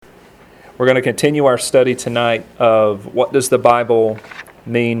We're going to continue our study tonight of what does the Bible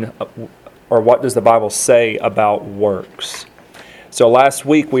mean, or what does the Bible say about works. So last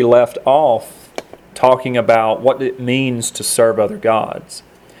week we left off talking about what it means to serve other gods.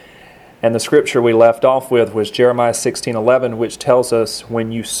 And the scripture we left off with was Jeremiah 16:11, which tells us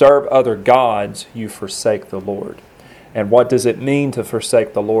when you serve other gods, you forsake the Lord. And what does it mean to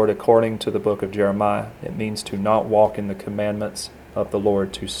forsake the Lord according to the book of Jeremiah? It means to not walk in the commandments of the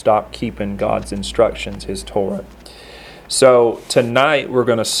Lord, to stop keeping God's instructions, His Torah. So tonight we're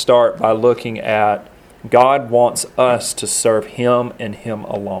going to start by looking at God wants us to serve Him and Him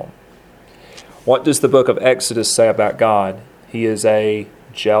alone. What does the book of Exodus say about God? He is a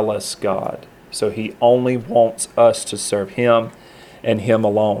jealous God. So He only wants us to serve Him and Him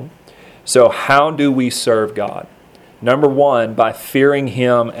alone. So how do we serve God? Number one, by fearing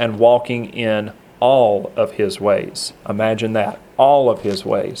Him and walking in all of His ways. Imagine that, all of His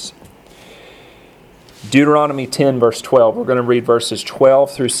ways. Deuteronomy 10 verse 12, we're going to read verses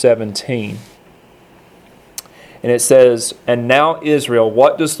 12 through 17. And it says, "And now Israel,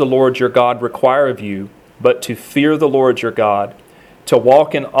 what does the Lord your God require of you, but to fear the Lord your God, to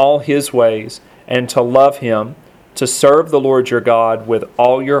walk in all His ways, and to love Him, to serve the Lord your God with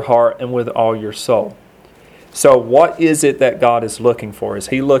all your heart and with all your soul." So what is it that God is looking for? Is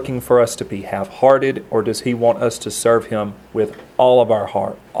He looking for us to be half-hearted, or does He want us to serve Him with all of our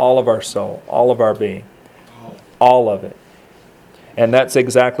heart, all of our soul, all of our being? All of it. And that's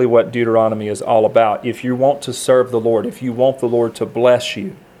exactly what Deuteronomy is all about. If you want to serve the Lord, if you want the Lord to bless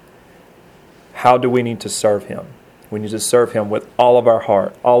you, how do we need to serve Him? We need to serve Him with all of our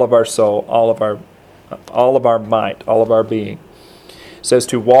heart, all of our soul, all of our might, all of our being. It says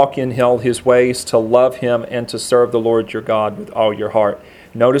to walk in all His ways, to love Him, and to serve the Lord your God with all your heart.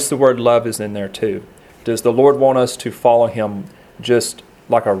 Notice the word love is in there too. Does the Lord want us to follow Him just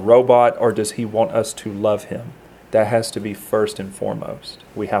like a robot, or does He want us to love Him? That has to be first and foremost.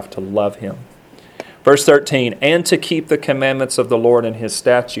 We have to love Him. Verse 13, "And to keep the commandments of the Lord and His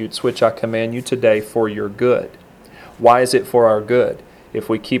statutes, which I command you today for your good." Why is it for our good? If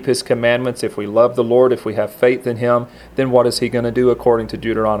we keep His commandments, if we love the Lord, if we have faith in Him, then what is He going to do according to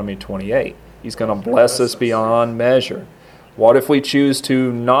Deuteronomy 28? He's going to bless us beyond measure. What if we choose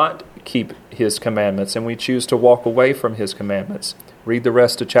to not keep His commandments and we choose to walk away from His commandments? Read the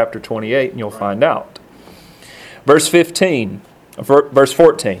rest of chapter 28 and you'll find out. Verse 14,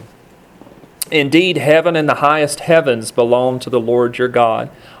 "Indeed, heaven and the highest heavens belong to the Lord your God,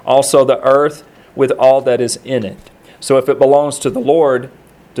 also the earth with all that is in it." So if it belongs to the Lord,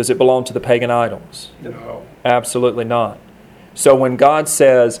 does it belong to the pagan idols? No. Absolutely not. So when God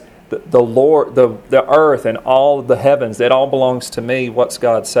says the Lord, the earth and all of the heavens, it all belongs to me, what's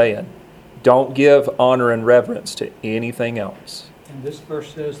God saying? Don't give honor and reverence to anything else. And this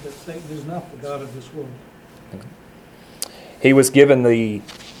verse says that Satan is not the God of this world. He was given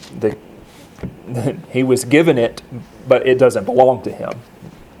he was given it, but it doesn't belong to him,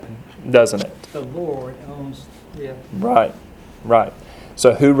 doesn't it? The Lord owns the Right.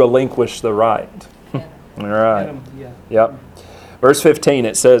 So who relinquished the right? All right. Adam, yeah. Yep. Verse 15,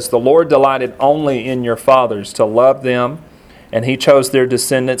 it says, "The Lord delighted only in your fathers to love them, and He chose their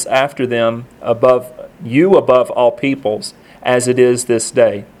descendants after them above all peoples, as it is this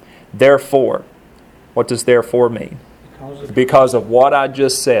day. Therefore," what does therefore mean? Because of what I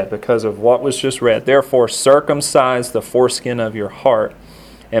just said, because of what was just read. "Therefore circumcise the foreskin of your heart,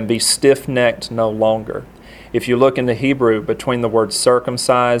 and be stiff-necked no longer." If you look in the Hebrew, between the word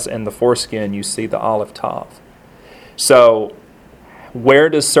circumcise and the foreskin, you see the Aleph Tav. So, where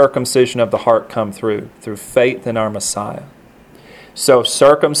does circumcision of the heart come through? Through faith in our Messiah. So,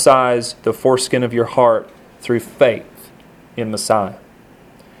 circumcise the foreskin of your heart through faith in Messiah.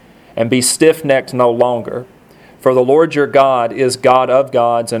 "And be stiff-necked no longer. For the Lord your God is God of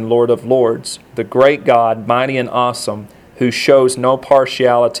gods and Lord of lords, the great God, mighty and awesome, who shows no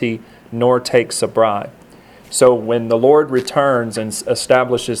partiality nor takes a bribe." So when the Lord returns and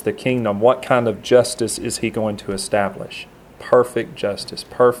establishes the kingdom, what kind of justice is He going to establish? Perfect justice,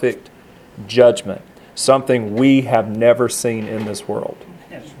 perfect judgment. Something we have never seen in this world.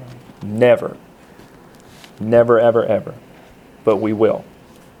 That's right. Never. Never, ever, ever. But we will.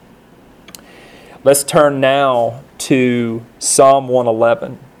 Let's turn now to Psalm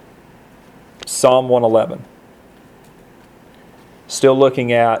 111. Psalm 111. Still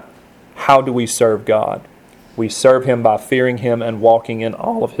looking at how do we serve God. We serve Him by fearing Him and walking in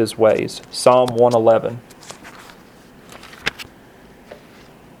all of His ways. Psalm 111.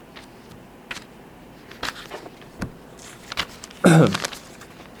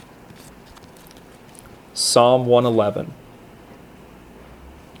 Psalm 111.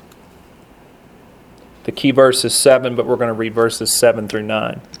 The key verse is 7, but we're going to read verses 7 through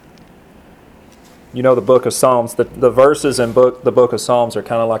 9. You know the book of Psalms. The verses in the book of Psalms are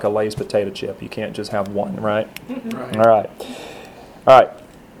kind of like a Lay's potato chip. You can't just have one, right? Right. All right.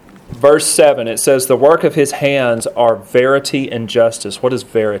 Verse 7, it says, the work of his hands are verity and justice. What is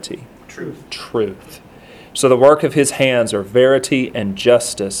verity? Truth. So the work of his hands are verity and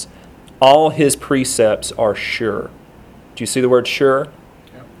justice. All his precepts are sure. Do you see the word sure?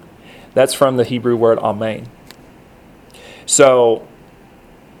 Yep. That's from the Hebrew word amen. So,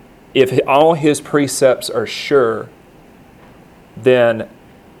 if all his precepts are sure, then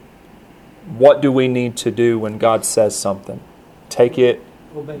what do we need to do when God says something? Take it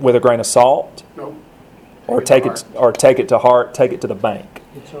Obey. with a grain of salt, Nope. or take it to heart, take it to the bank.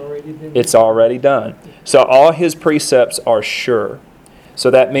 It's already been. It's already done. So all his precepts are sure. So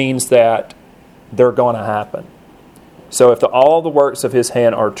that means that they're going to happen. So if all the works of his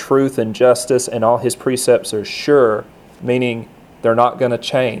hand are truth and justice, and all his precepts are sure, meaning they're not going to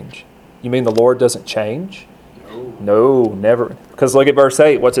change. You mean the Lord doesn't change? No, never. Because look at verse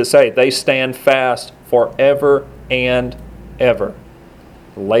 8. What's it say? They stand fast forever and ever.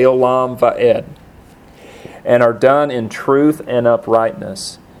 Leolam va'ed. And are done in truth and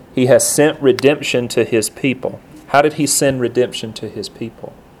uprightness. He has sent redemption to his people. How did he send redemption to his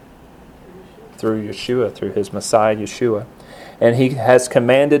people? Through Yeshua, through his Messiah Yeshua. And he has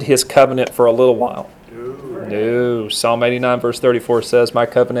commanded his covenant for a little while. No. Psalm 89 verse 34 says, my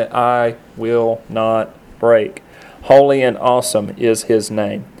covenant I will not break. Holy and awesome is his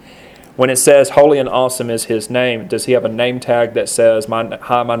name. When it says holy and awesome is his name, does he have a name tag that says,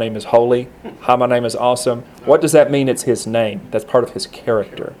 hi, my name is holy, hi, my name is awesome? What does that mean? It's his name. That's part of his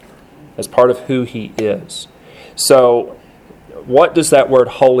character. That's part of who he is. So, what does that word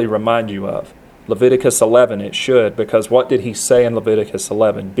holy remind you of? Leviticus 11, it should, because what did he say in Leviticus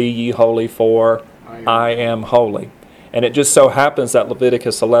 11? Be ye holy, for I am holy. And it just so happens that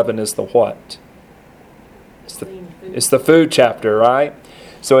Leviticus 11 is the what? It's the food chapter, right?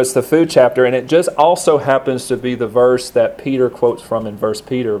 So it's the food chapter, and it just also happens to be the verse that Peter quotes from in 1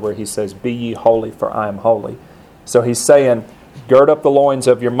 Peter, where he says, be ye holy, for I am holy. So he's saying, gird up the loins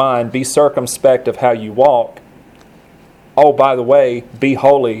of your mind, be circumspect of how you walk. Oh, by the way, be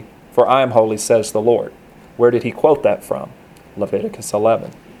holy, for I am holy, says the Lord. Where did he quote that from? Leviticus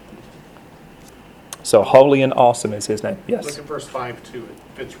 11. So holy and awesome is his name. Yes. Look at verse 5 too. It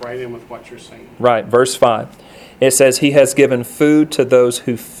fits right in with what you're saying. Right, verse 5. It says, he has given food to those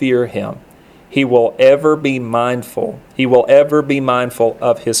who fear him. He will ever be mindful. He will ever be mindful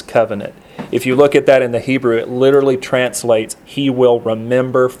of his covenant. If you look at that in the Hebrew, it literally translates, he will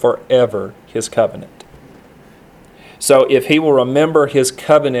remember forever his covenant. So if he will remember his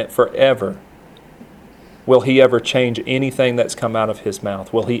covenant forever, will he ever change anything that's come out of his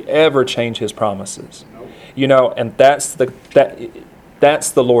mouth? Will he ever change his promises? Nope. You know, and that's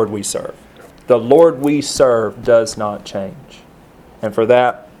the Lord we serve. The Lord we serve does not change. And for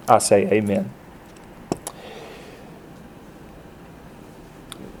that, I say amen.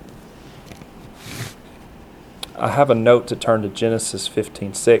 I have a note to turn to Genesis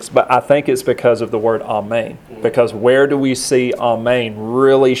 15:6, but I think it's because of the word amen. Because where do we see amen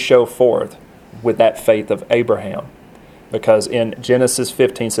really show forth with that faith of Abraham? Because in Genesis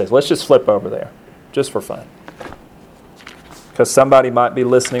 15:6, let's just flip over there, just for fun. Because somebody might be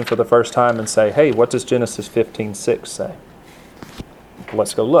listening for the first time and say, hey, what does Genesis 15:6 say?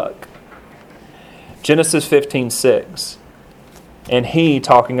 Let's go look. Genesis 15:6. And he,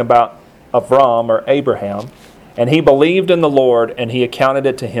 talking about Avram or Abraham, and he believed in the Lord, and he accounted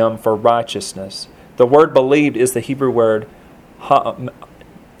it to him for righteousness. The word believed is the Hebrew word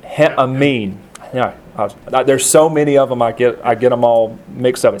he'amin. Yeah, there's so many of them, I get them all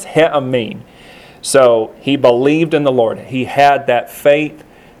mixed up. It's he'amin. So he believed in the Lord. He had that faith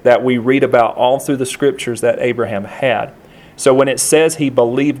that we read about all through the scriptures that Abraham had. So when it says he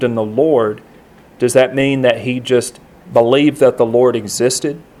believed in the Lord, does that mean that he just believed that the Lord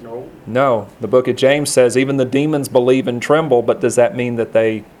existed? No. The book of James says even the demons believe and tremble, but does that mean that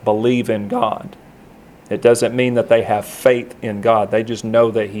they believe in God? It doesn't mean that they have faith in God. They just know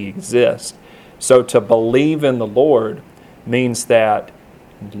that he exists. So to believe in the Lord means that,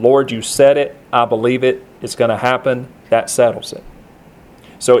 Lord, you said it, I believe it, it's going to happen, that settles it.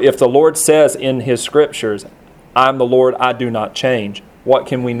 So if the Lord says in his scriptures, I'm the Lord, I do not change, what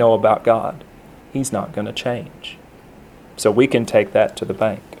can we know about God? He's not going to change. So we can take that to the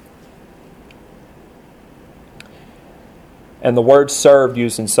bank. And the word served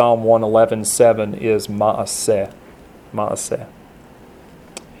used in Psalm 111:7 is ma'aseh. Ma'aseh.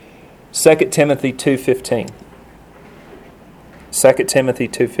 2 Timothy 2:15. 2 Timothy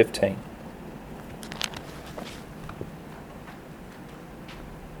 2:15.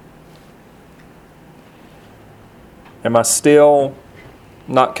 Am I still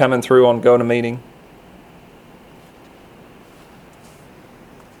not coming through on GoToMeeting?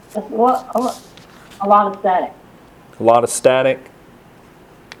 A lot of static. A lot of static.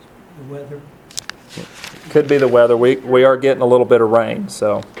 The weather. Could be the weather. We are getting a little bit of rain,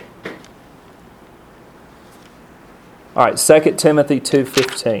 so. All right, 2 Timothy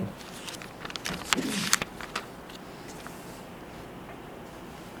 2:15.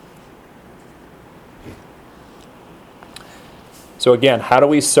 So again, how do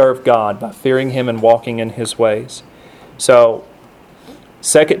we serve God? By fearing Him and walking in His ways. So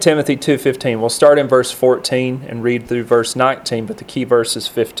 2 Timothy 2:15. We'll start in verse 14 and read through verse 19, but the key verse is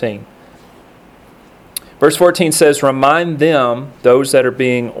 15. Verse 14 says, "Remind them, those that are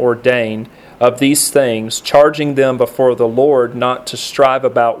being ordained, of these things, charging them before the Lord not to strive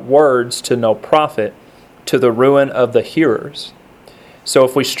about words to no profit, to the ruin of the hearers." So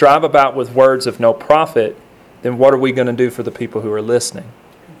if we strive about with words of no profit, then what are we going to do for the people who are listening?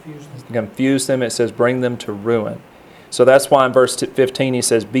 Confuse them. It says bring them to ruin. So that's why in verse 15 he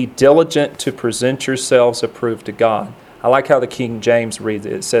says, "Be diligent to present yourselves approved to God." I like how the King James reads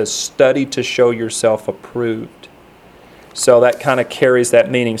it. It says, "Study to show yourself approved." So that kind of carries that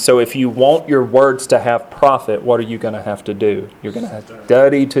meaning. So if you want your words to have profit, what are you going to have to do? You're going to have to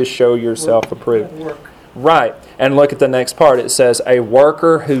study to show yourself approved. Right. And look at the next part. It says, "A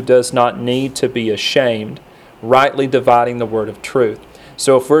worker who does not need to be ashamed, rightly dividing the word of truth."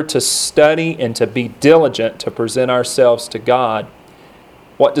 So if we're to study and to be diligent to present ourselves to God,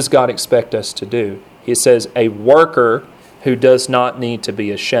 what does God expect us to do? He says, a worker who does not need to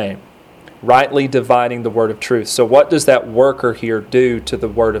be ashamed, rightly dividing the word of truth. So what does that worker here do to the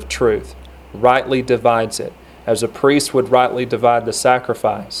word of truth? Rightly divides it, as a priest would rightly divide the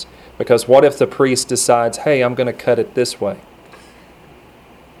sacrifice. Because what if the priest decides, hey, I'm going to cut it this way?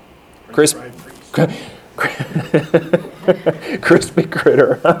 Crispy critter.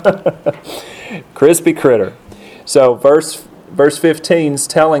 Crispy critter. So verse 15 is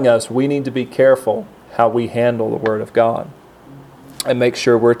telling us we need to be careful how we handle the Word of God and make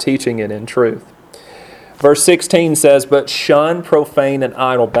sure we're teaching it in truth. Verse 16 says, "But shun profane and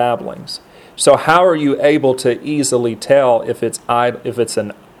idle babblings." So how are you able to easily tell if it's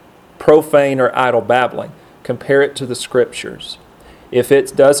an profane or idle babbling? Compare it to the Scriptures. If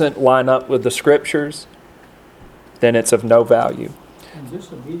it doesn't line up with the Scriptures, then it's of no value. And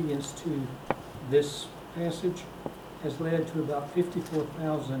disobedience to this passage has led to about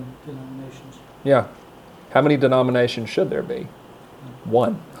 54,000 denominations. Yeah. How many denominations should there be?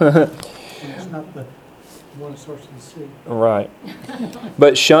 One. And it's not the one that starts with C. Right.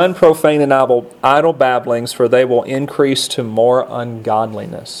 "But shun profane and idle babblings, for they will increase to more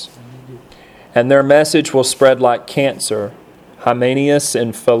ungodliness. And their message will spread like cancer. Hymenaeus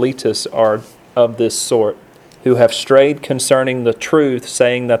and Philetus are of this sort, who have strayed concerning the truth,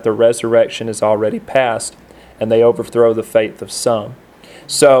 saying that the resurrection is already past, and they overthrow the faith of some."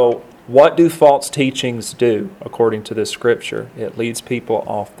 So, what do false teachings do, according to this Scripture? It leads people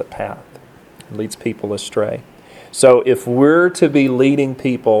off the path. It leads people astray. So, if we're to be leading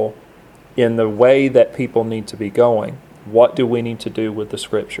people in the way that people need to be going, what do we need to do with the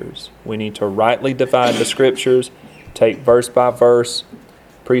Scriptures? We need to rightly divide the Scriptures, take verse by verse,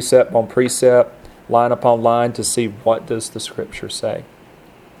 precept on precept, line upon line to see what does the Scripture say.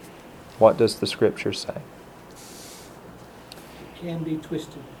 What does the Scripture say? It can be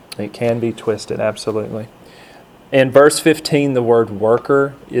twisted. It can be twisted, absolutely. In verse 15, the word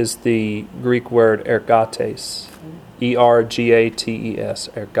worker is the Greek word ergates. E-R-G-A-T-E-S,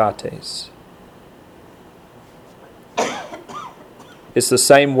 ergates. It's the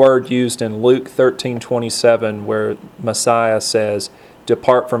same word used in Luke 13:27 where Messiah says,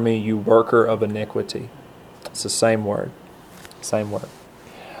 "Depart from me, you worker of iniquity." It's the same word. Same word.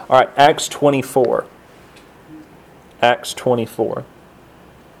 All right, Acts 24. Acts 24.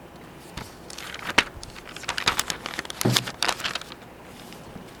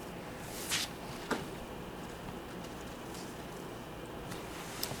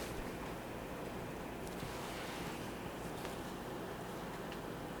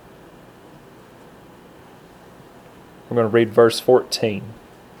 We're going to read verse 14.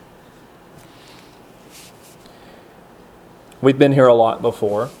 We've been here a lot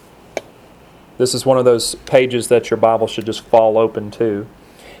before. This is one of those pages that your Bible should just fall open to.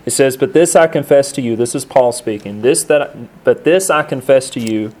 It says, "But this I confess to you," this is Paul speaking, "But this I confess to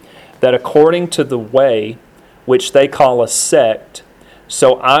you, that according to the way which they call a sect,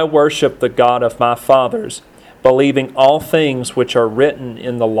 so I worship the God of my fathers, believing all things which are written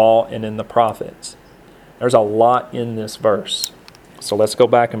in the law and in the prophets." There's a lot in this verse. So let's go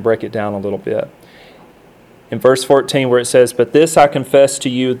back and break it down a little bit. in verse 14 where it says, "But this I confess to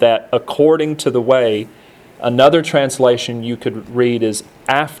you that according to the way," another translation you could read is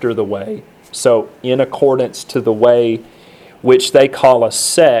 "after the way." So, in accordance to the way which they call a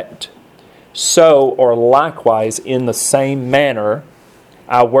sect, so or likewise in the same manner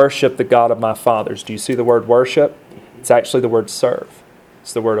I worship the God of my fathers. Do you see the word worship? It's actually the word serve.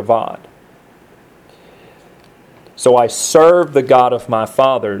 It's the word avad. So I serve the God of my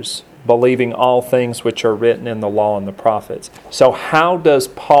fathers, believing all things which are written in the law and the prophets. So how does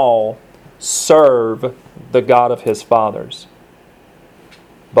Paul serve the God of his fathers?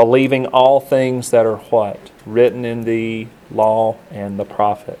 Believing all things that are what? Written in the law and the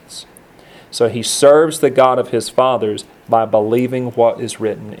prophets. So he serves the God of his fathers by believing what is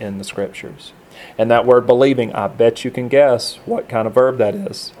written in the Scriptures. And that word believing, I bet you can guess what kind of verb that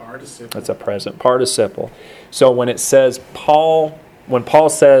is. Participle. It's a present participle. So when it says when Paul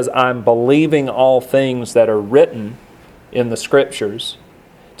says, I'm believing all things that are written in the Scriptures,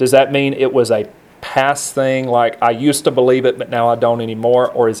 does that mean it was a past thing, like I used to believe it, but now I don't anymore?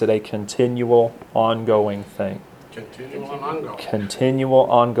 Or is it a continual, ongoing thing? Continual and ongoing.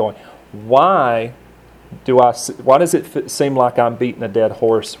 Continual, ongoing. Why does it seem like I'm beating a dead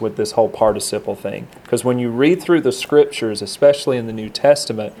horse with this whole participle thing? Because when you read through the Scriptures, especially in the New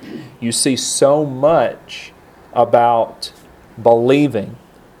Testament, you see so much about believing.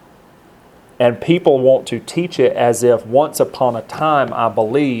 And people want to teach it as if once upon a time I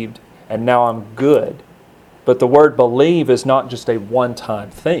believed and now I'm good. But the word believe is not just a one-time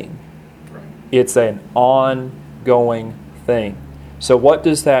thing. Right. It's an ongoing thing. So what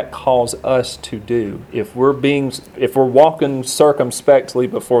does that cause us to do? If we're walking circumspectly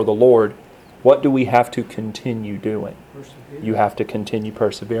before the Lord, what do we have to continue doing? Persevere. You have to continue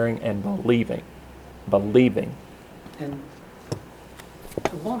persevering and believing. Believing. And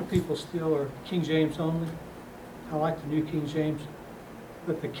a lot of people still are King James only. I like the New King James.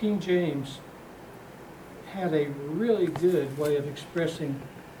 But the King James had a really good way of expressing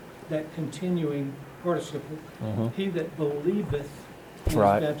that continuing participle. Mm-hmm. He that believeth and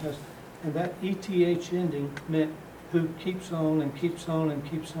Right. is baptized. And that ETH ending meant who keeps on and keeps on and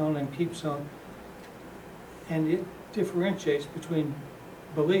keeps on and keeps on. And it differentiates between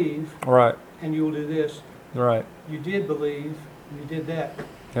believe Right. and you will do this. Right. You did believe, and you did that.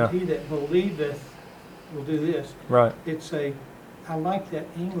 Yeah. He that believeth will do this. Right. I like that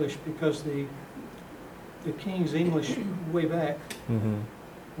English because the King's English way back Mm-hmm.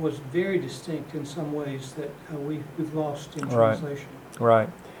 was very distinct in some ways that we've lost in Right. translation. Right.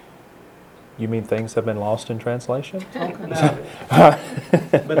 You mean things have been lost in translation? Talk about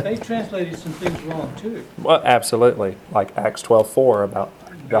it. But they translated some things wrong too. Well, absolutely. Like Acts 12:4 about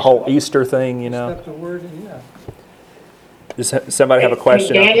the whole Easter thing, you know. Except the word, yeah. Does somebody have a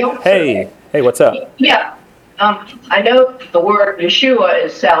question? Hey, Daniel? Hey, what's up? Yeah, I know the word Yeshua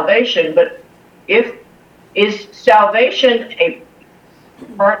is salvation, but is salvation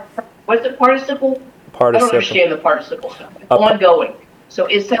what's the participle? I don't Participle. understand the participle. Ongoing. So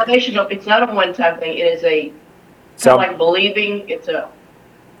is salvation? It's not a one-time thing. It is a kind of like believing. It's a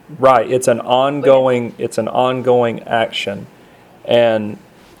Right. It's an ongoing. It's an ongoing action, and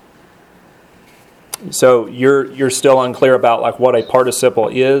so you're still unclear about like what a participle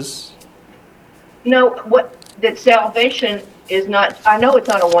is. what that salvation is not. I know it's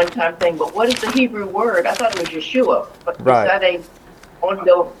not a one-time thing, but what is the Hebrew word? I thought it was Yeshua, but Right. is that a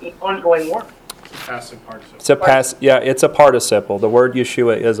ongoing work? Passive participle. It's a participle. The word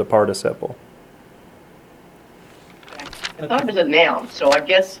Yeshua is a participle. I thought it was a noun, so I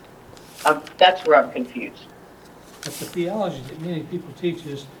guess that's where I'm confused. But the theology that many people teach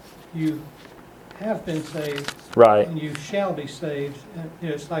is you have been saved Right. and you shall be saved. And,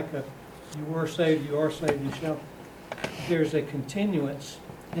 it's like you were saved, you are saved, you shall. There's a continuance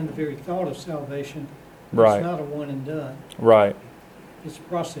in the very thought of salvation. Right. It's not a one and done. Right. It's a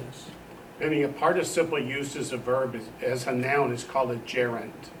process. And a participle used as a verb, as a noun, is called a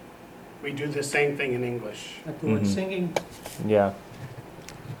gerund. We do the same thing in English. Like the word Mhm. singing, Yeah.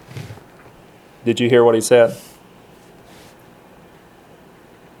 Did you hear what he said?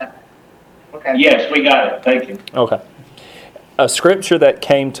 Okay. Yes, we got it. Thank you. Okay. A scripture that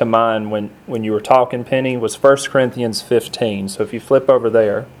came to mind when you were talking, Penny, was 1 Corinthians 15. So if you flip over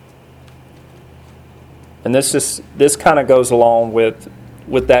there. And this kind of goes along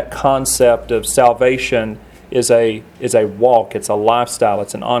with that concept of salvation is a walk, it's a lifestyle,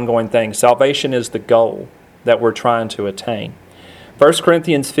 it's an ongoing thing. Salvation is the goal that we're trying to attain. 1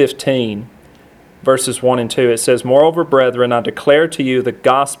 Corinthians 15, verses 1 and 2, it says, "Moreover, brethren, I declare to you the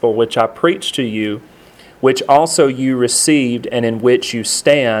gospel which I preached to you, which also you received and in which you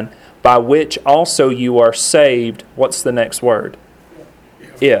stand, by which also you are saved. What's the next word?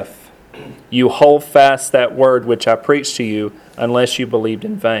 If you hold fast that word which I preached to you, unless you believed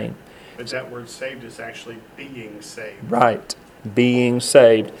in vain. But that word saved is actually being saved. Right, being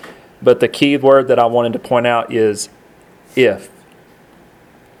saved. But the key word that I wanted to point out is if.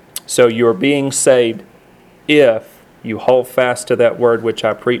 So you're being saved if you hold fast to that word which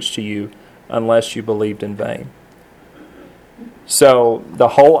I preached to you, unless you believed in vain. So the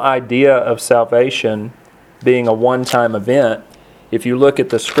whole idea of salvation being a one-time event, if you look at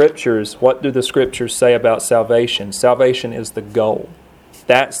the Scriptures, what do the Scriptures say about salvation? Salvation is the goal.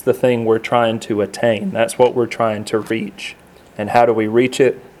 That's the thing we're trying to attain. That's what we're trying to reach. And how do we reach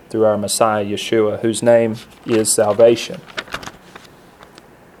it? Through our Messiah, Yeshua, whose name is salvation.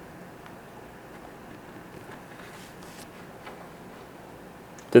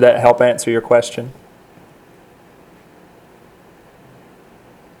 Did that help answer your question?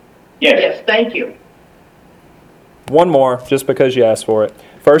 Yes, thank you. One more, just because you asked for it.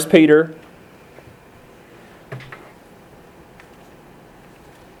 1 Peter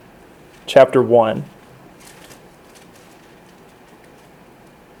chapter 1.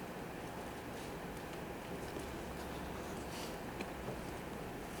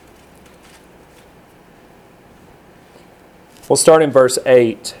 We'll start in verse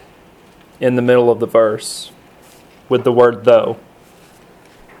 8, in the middle of the verse, with the word though.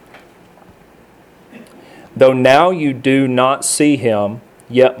 Though now you do not see him,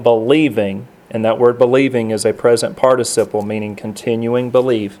 yet believing, and that word believing is a present participle, meaning continuing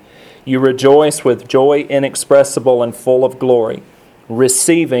belief, you rejoice with joy inexpressible and full of glory,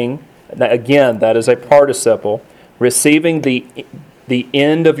 receiving, again, that is a participle, receiving the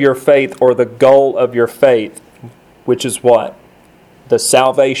end of your faith, or the goal of your faith, which is what? The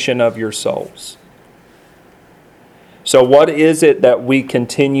salvation of your souls. So what is it that we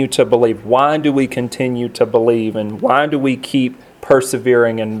continue to believe? Why do we continue to believe? And why do we keep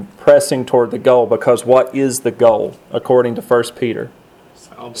persevering and pressing toward the goal? Because what is the goal, according to 1 Peter?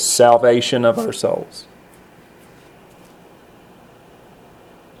 Salvation of our souls.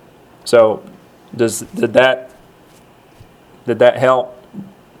 So, did that help?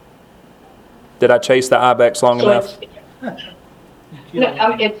 Did I chase the ibex long enough? No,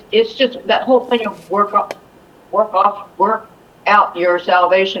 I mean, it's just that whole thing of work out your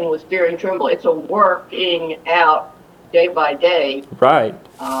salvation with fear and tremble. It's a working out day by day. Right.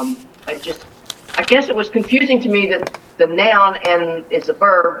 I guess it was confusing to me that the noun and is a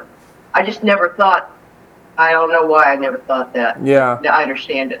verb. I just never thought. I don't know why I never thought that. Yeah. I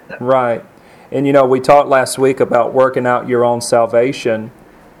understand it though. Right. And we talked last week about working out your own salvation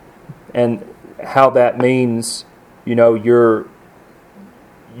and how that means,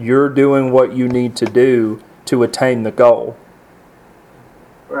 you're doing what you need to do to attain the goal.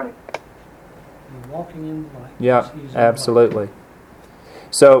 Right. You're walking in the light. Yeah, He's in the absolutely.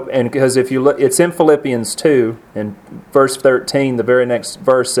 So, and because if you look, it's in Philippians 2, and verse 13, the very next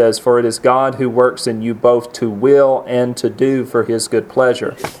verse says, "For it is God who works in you both to will and to do for His good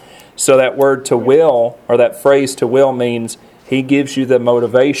pleasure." So that word to will, or that phrase to will, means He gives you the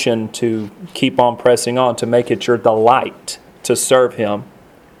motivation to keep on pressing on, to make it your delight to serve Him.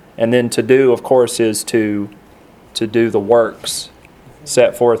 And then to do, of course, is to do the works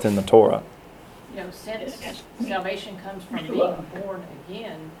set forth in the Torah. Since salvation comes from being born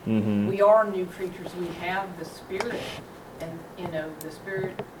again, we are new creatures. We have the Spirit, and the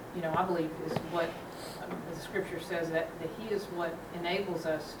Spirit, I believe is what the Scripture says that He is what enables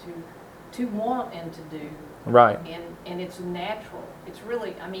us to want and to do. Right. And it's natural. It's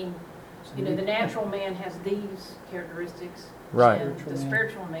really, the natural man has these characteristics. Right. And the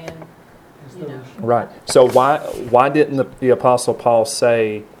spiritual man, Right. So why didn't the Apostle Paul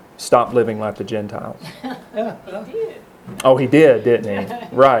say, "Stop living like the Gentiles"? He did. Oh, he did, didn't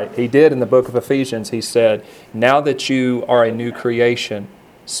he? Right. He did in the book of Ephesians. He said, "Now that you are a new creation,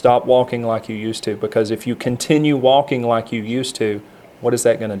 stop walking like you used to, because if you continue walking like you used to, what is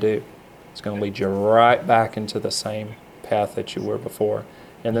that going to do? It's going to lead you right back into the same path that you were before."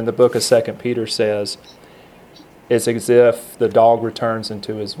 And then the book of 2 Peter says, it's as if the dog returns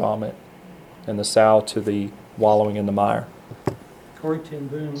into his vomit and the sow to the wallowing in the mire. Corey ten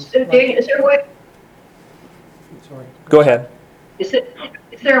Boom. So, Daniel, is there a way? Sorry. Go ahead. Is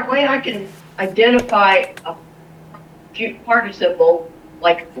there a way I can identify a participle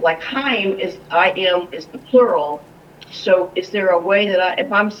like Chaim is I am is the plural? So is there a way that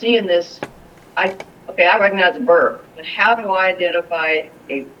if I'm seeing this, I recognize a verb, but how do I identify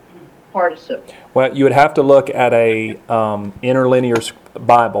a participle? Well, you would have to look at a interlinear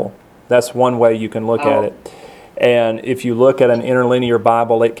Bible. That's one way you can look at it. And if you look at an interlinear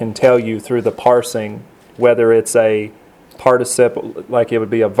Bible, it can tell you through the parsing whether it's a participle, like it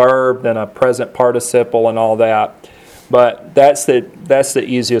would be a verb, then a present participle and all that. But that's the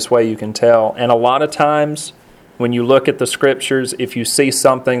easiest way you can tell. And a lot of times when you look at the scriptures, if you see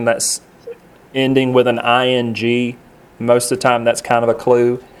something that's ending with an ing, most of the time that's kind of a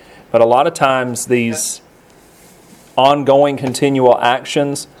clue. But a lot of times these ongoing continual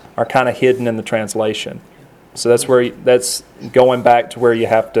actions are kind of hidden in the translation. So that's going back to where you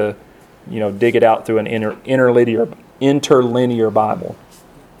have to, dig it out through an interlinear Bible.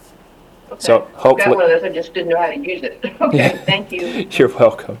 Okay. So hopefully, I've got one of those, I just didn't know how to use it. Okay, thank you. You're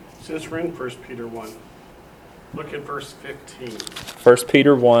welcome. Since we're in 1 Peter 1, look at verse 15, 1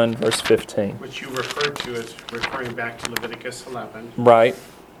 Peter 1, verse 15. which you referred to as referring back to Leviticus 11. Right.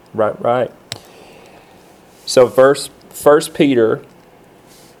 So 1 Peter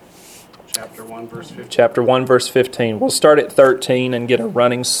Chapter 1, verse 15. chapter 1, verse 15. We'll start at 13 and get a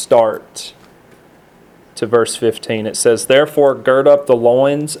running start to verse 15. It says, "Therefore gird up the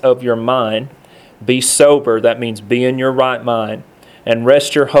loins of your mind, be sober," that means be in your right mind, "and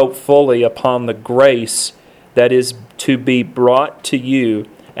rest your hope fully upon the grace that is to be brought to you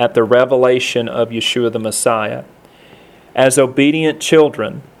at the revelation of Yeshua the Messiah. As obedient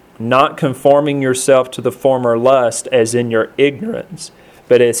children, not conforming yourself to the former lust as in your ignorance,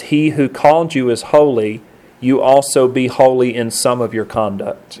 but as he who called you is holy, you also be holy in some of your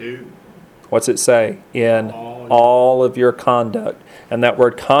conduct." What's it say? In all of your conduct. And that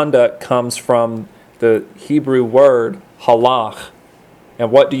word conduct comes from the Hebrew word halach.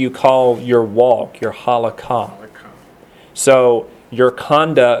 And what do you call your walk? Your halakha. So your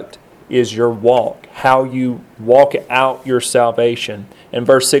conduct is your walk, how you walk out your salvation. And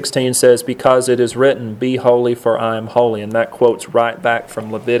verse 16 says, "Because it is written, 'Be holy, for I am holy.'" And that quotes right back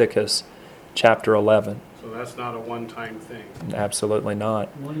from Leviticus chapter 11. So that's not a one-time thing. Absolutely not.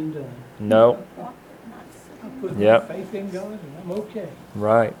 One and done. No. I put my Yep. faith in God and I'm okay.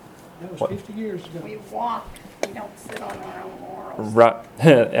 Right. That was What? 50 years ago. We walk, we don't sit on our own laurels. Right.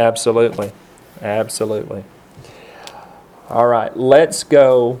 Absolutely. All right. Let's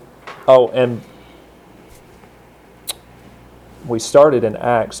go. Oh, and we started in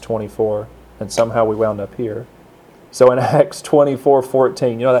Acts 24, and somehow we wound up here. So in Acts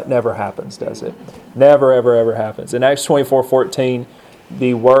 24:14, that never happens, does it? Never, ever, ever happens. In Acts 24:14,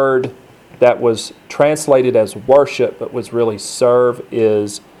 the word that was translated as worship but was really serve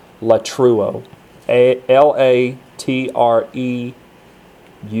is latruo. Latreuo.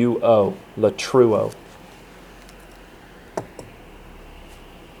 Latruo.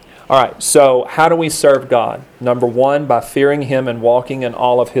 All right, so how do we serve God? Number one, by fearing Him and walking in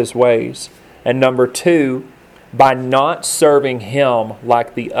all of His ways. And number two, by not serving Him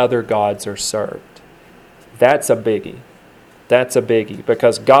like the other gods are served. That's a biggie. That's a biggie,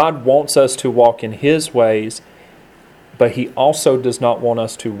 because God wants us to walk in His ways, but He also does not want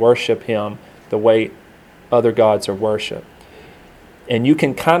us to worship Him the way other gods are worshipped. And you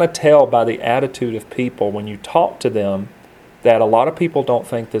can kind of tell by the attitude of people when you talk to them that a lot of people don't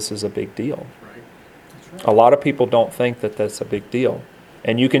think this is a big deal. Right. A lot of people don't think that that's a big deal.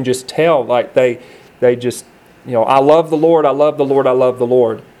 And you can just tell, like they just, I love the Lord, I love the Lord, I love the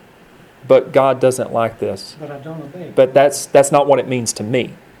Lord. But God doesn't like this. But I don't obey. But that's not what it means to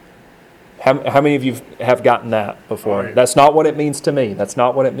me. How many of you have gotten that before? Oh, yeah. That's not what it means to me. That's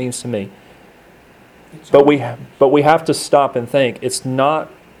not what it means to me. It's But all- we have to stop and think. It's not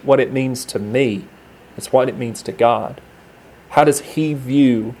what it means to me. It's what it means to God. How does He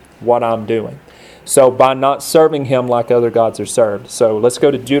view what I'm doing? So by not serving Him like other gods are served. So let's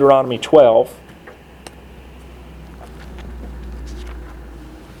go to Deuteronomy 12.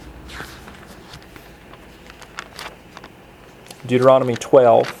 Deuteronomy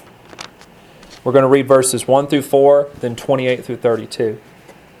 12. We're going to read verses 1 through 4, then 28 through 32.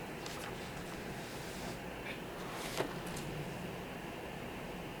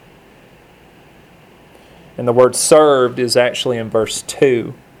 And the word served is actually in verse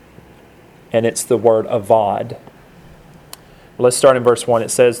 2, and it's the word avad. Let's start in verse 1.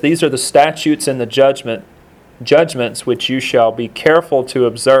 It says, "These are the statutes and the judgments which you shall be careful to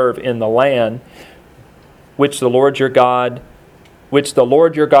observe in the land which the Lord your God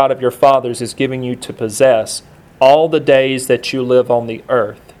of your fathers is giving you to possess all the days that you live on the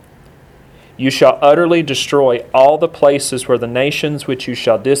earth. You shall utterly destroy all the places where the nations which you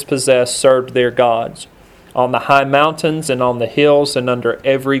shall dispossess served their gods, on the high mountains and on the hills and under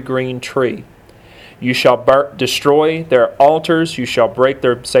every green tree. You shall destroy their altars, you shall break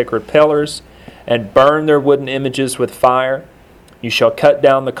their sacred pillars, and burn their wooden images with fire. You shall cut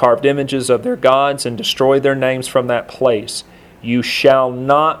down the carved images of their gods and destroy their names from that place. You shall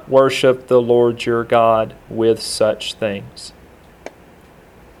not worship the Lord your God with such things.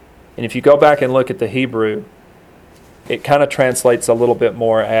 And if you go back and look at the Hebrew, it kind of translates a little bit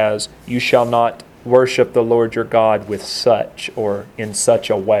more as, you shall not worship the Lord your God with such, or in such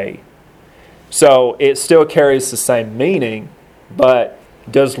a way. So it still carries the same meaning, but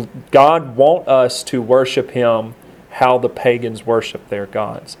does God want us to worship Him how the pagans worship their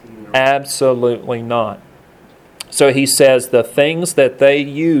gods? Absolutely not. So he says the things that they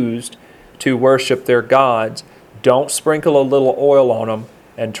used to worship their gods, don't sprinkle a little oil on them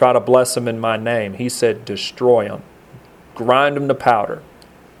and try to bless them in my name. He said destroy them. Grind them to powder.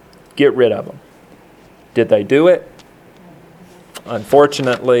 Get rid of them. Did they do it?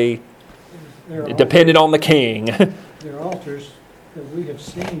 Unfortunately, it depended on the king. There are altars that we have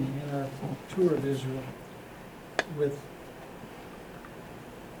seen in our tour of Israel with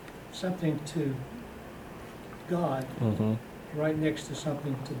something to God right next to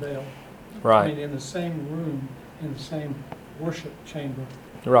something to Baal. Right. I mean, in the same room, in the same worship chamber,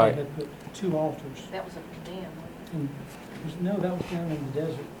 Right. they had put two altars. That was a dam. And no, that was down in the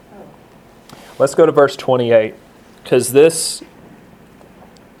desert. Let's go to verse 28, because this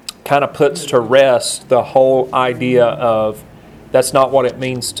kind of puts to rest the whole idea of that's not what it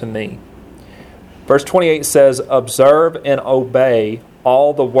means to me. Verse 28 says, observe and obey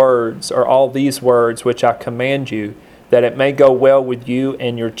all the words, or all these words which I command you, that it may go well with you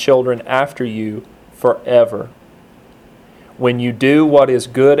and your children after you forever, when you do what is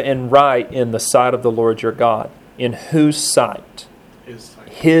good and right in the sight of the Lord your God. In whose sight? His sight.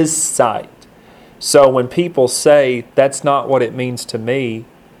 His sight. So when people say, that's not what it means to me,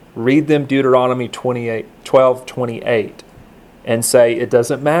 read them Deuteronomy 12:28 and say, it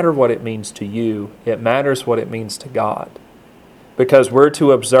doesn't matter what it means to you, it matters what it means to God. Because we're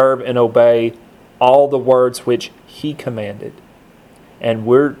to observe and obey all the words which He commanded. And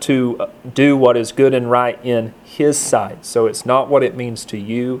we're to do what is good and right in His sight. So it's not what it means to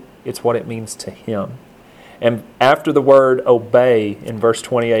you, it's what it means to Him. And after the word obey, in verse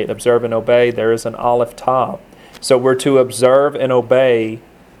 28, observe and obey, there is an aleph tav. So we're to observe and obey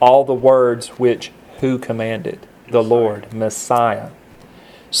all the words which who commanded? The Lord, Messiah.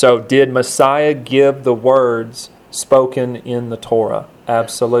 So did Messiah give the words spoken in the Torah?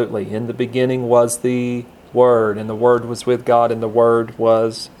 Absolutely. In the beginning was the Word, and the Word was with God, and the Word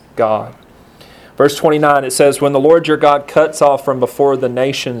was God. Verse 29, it says, when the Lord your God cuts off from before the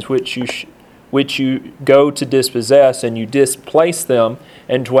nations which you go to dispossess, and you displace them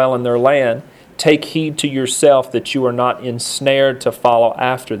and dwell in their land, take heed to yourself that you are not ensnared to follow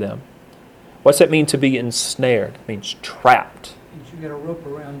after them. What's it mean to be ensnared? It means trapped. You get a rope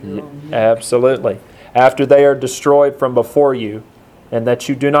around your own neck. Absolutely. After they are destroyed from before you, and that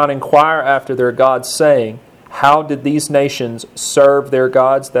you do not inquire after their gods, saying, how did these nations serve their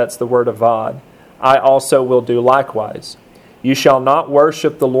gods? That's the word avad. I also will do likewise. You shall not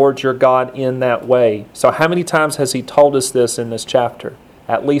worship the Lord your God in that way. So how many times has He told us this in this chapter?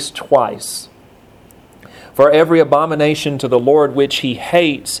 At least twice. For every abomination to the Lord which He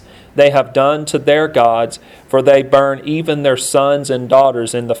hates, they have done to their gods, for they burn even their sons and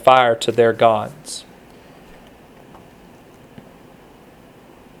daughters in the fire to their gods.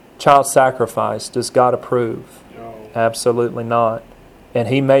 Child sacrifice, does God approve? No. Absolutely not. And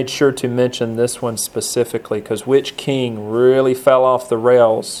He made sure to mention this one specifically, because which king really fell off the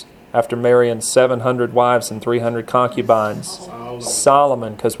rails after marrying 700 wives and 300 concubines?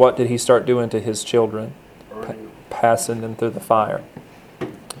 Solomon, because what did he start doing to his children? Passing them through the fire.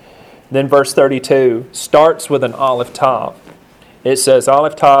 Then verse 32 starts with an aleph tav. It says,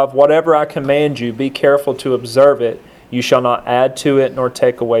 aleph tav, whatever I command you, be careful to observe it. You shall not add to it nor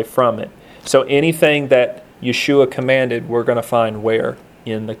take away from it. So anything that Yeshua commanded, we're going to find where?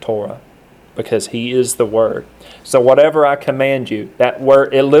 In the Torah. Because He is the Word. So whatever I command you, that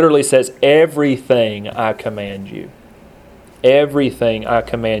word, it literally says everything I command you. Everything I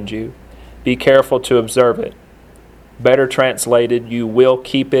command you. Be careful to observe it. Better translated, you will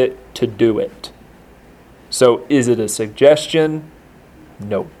keep it to do it. So is it a suggestion?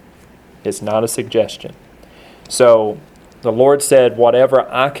 No. It's not a suggestion. So the Lord said, whatever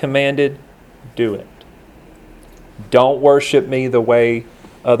I commanded, do it. Don't worship me the way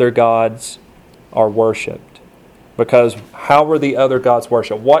other gods are worshipped. Because how were the other gods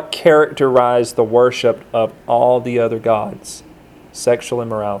worshipped? What characterized the worship of all the other gods? Sexual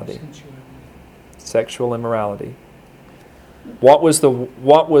immorality. Sexual immorality. What was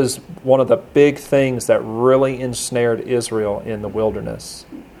one of the big things that really ensnared Israel in the wilderness?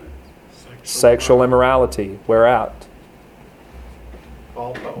 Sexual immorality. Where at?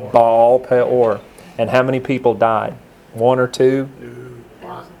 Baal Peor. Baal Peor. And how many people died? One or two?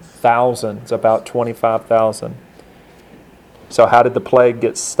 Thousands, about 25,000. So how did the plague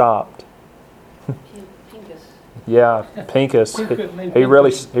get stopped? Pincus. Yeah, Pincus. He couldn't make He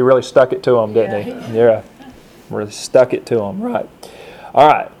really stuck it to him, didn't he? Yeah, really stuck it to him. Right. All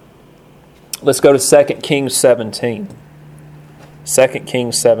right. Let's go to 2 Kings 17. 2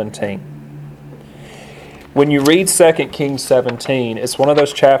 Kings 17. When you read 2 Kings 17, it's one of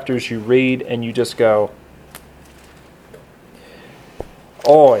those chapters you read and you just go,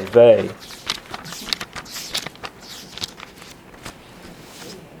 oy vey.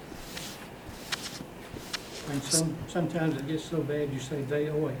 And sometimes it gets so bad you say they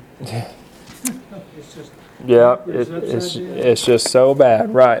oi. It's just, Yeah, It's upside down. it's just so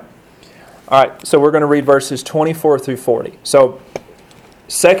bad. Right. All right, so we're going to read verses 24 through 40. So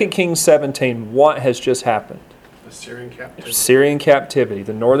 2 Kings 17, what has just happened? Assyrian captivity. Assyrian captivity.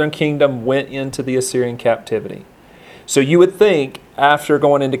 The northern kingdom went into the Assyrian captivity. So you would think after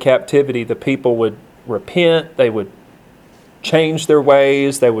going into captivity, the people would repent, they would change their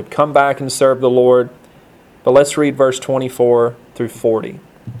ways, they would come back and serve the Lord. But let's read verse 24 through 40.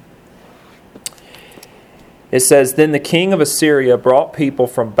 It says, Then the king of Assyria brought people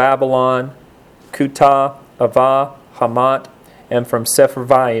from Babylon, Kutah, Avah, Hamath, and from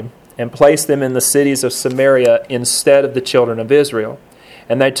Sepharvaim, and placed them in the cities of Samaria instead of the children of Israel.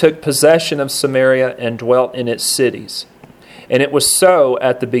 And they took possession of Samaria and dwelt in its cities. And it was so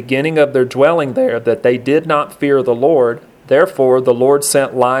at the beginning of their dwelling there that they did not fear the Lord. Therefore the Lord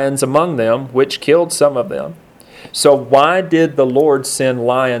sent lions among them, which killed some of them. So why did the Lord send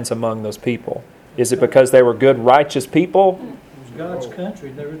lions among those people? Is it because they were good, righteous people? it was God's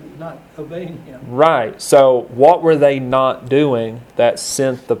country, they were not obeying Him. Right. So what were they not doing that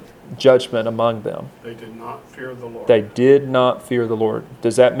sent the judgment among them? They did not fear the Lord. They did not fear the Lord.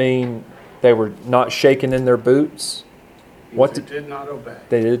 Does that mean they were not shaking in their boots? What They did not obey.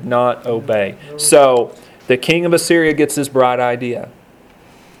 They did not obey. So the king of Assyria gets this bright idea.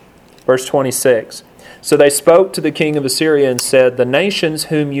 Verse 26. So they spoke to the king of Assyria and said, The nations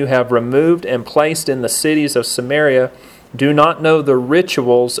whom you have removed and placed in the cities of Samaria do not know the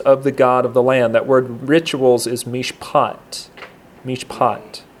rituals of the God of the land. That word rituals is mishpat.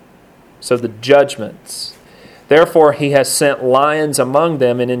 Mishpat. So the judgments. Therefore he has sent lions among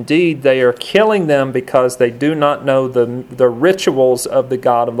them, and indeed they are killing them because they do not know the rituals of the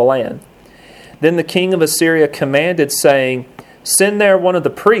God of the land. Then the king of Assyria commanded, saying, Send there one of the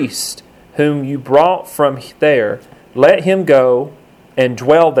priests whom you brought from there. Let him go and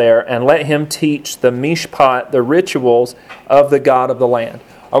dwell there, and let him teach the mishpat, the rituals of the God of the land.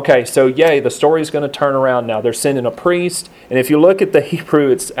 Okay, so the story is going to turn around now. They're sending a priest, and if you look at the Hebrew,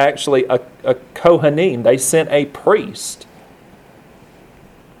 it's actually a kohanim. They sent a priest.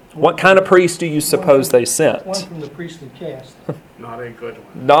 What kind of priest do you suppose they sent? One from the priestly caste. Not a good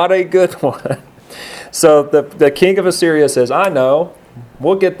one. Not a good one. So the king of Assyria says, I know,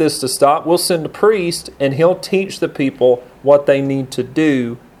 we'll get this to stop. We'll send a priest, and he'll teach the people what they need to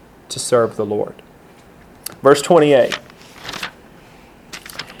do to serve the Lord. Verse 28.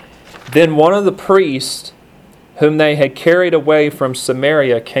 Then one of the priests whom they had carried away from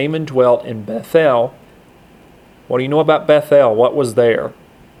Samaria came and dwelt in Bethel. What do you know about Bethel? What was there?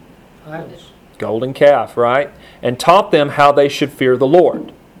 Idols. Golden calf, right? And taught them how they should fear the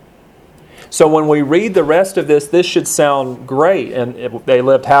Lord. So when we read the rest of this should sound great. And they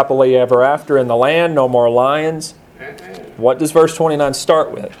lived happily ever after in the land, no more lions. What does verse 29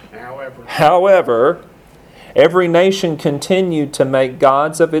 start with? However, every nation continued to make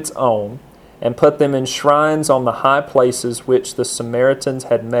gods of its own and put them in shrines on the high places which the Samaritans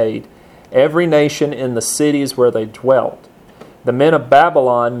had made, every nation in the cities where they dwelt. The men of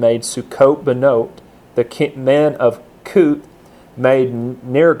Babylon made Sukkot Benot, the men of Kut made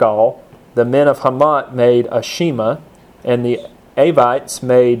Nergal, the men of Hamath made Ashima, and the Avites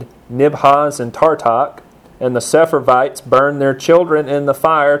made Nibhaz and Tartak, and the Sepharvites burned their children in the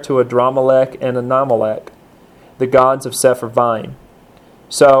fire to Adramelech and Anamelech, the gods of Sepharvaim.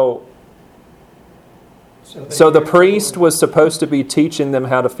 So the priest was supposed to be teaching them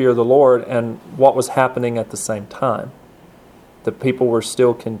how to fear the Lord, and what was happening at the same time? The people were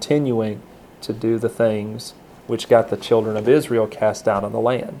still continuing to do the things which got the children of Israel cast out of the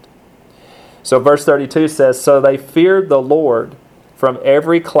land. So verse 32 says, So they feared the Lord from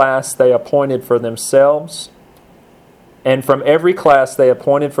every class they appointed for themselves, and from every class they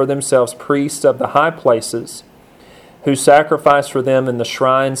appointed for themselves priests of the high places, who sacrificed for them in the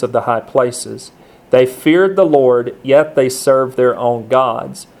shrines of the high places. They feared the Lord, yet they served their own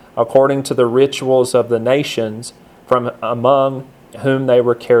gods, according to the rituals of the nations from among whom they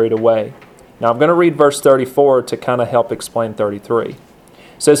were carried away. Now I'm going to read verse 34 to kind of help explain 33. It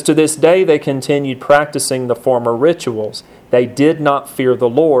says, to this day they continued practicing the former rituals. They did not fear the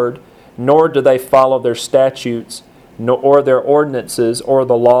Lord, nor do they follow their statutes, or their ordinances, or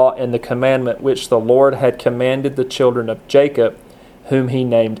the law and the commandment which the Lord had commanded the children of Jacob, whom he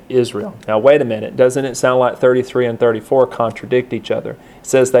named Israel. Now wait a minute, doesn't it sound like 33 and 34 contradict each other? It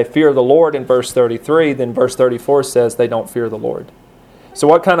says they fear the Lord in verse 33, then verse 34 says they don't fear the Lord. So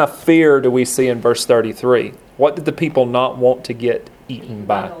what kind of fear do we see in verse 33? What did the people not want to get eaten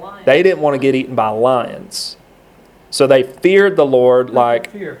by? They didn't want to get eaten by lions. So they feared the Lord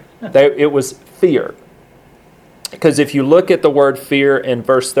like Fear. it was fear. Because if you look at the word fear in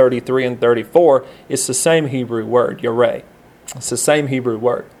verse 33 and 34, it's the same Hebrew word, yareh. It's the same Hebrew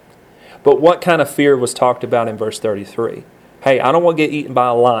word. But what kind of fear was talked about in verse 33? Hey, I don't want to get eaten by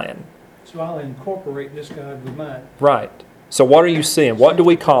a lion. So I'll incorporate this God with mine. Right. So what are you seeing? What do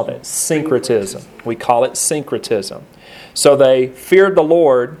we call it? Syncretism. We call it syncretism. So they feared the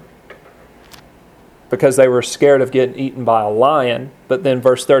Lord because they were scared of getting eaten by a lion. But then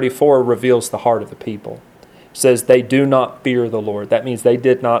verse 34 reveals the heart of the people. It says they do not fear the Lord. That means they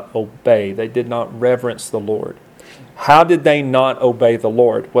did not obey. They did not reverence the Lord. How did they not obey the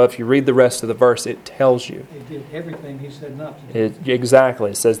Lord? Well, if you read the rest of the verse, it tells you. They did everything he said not to do.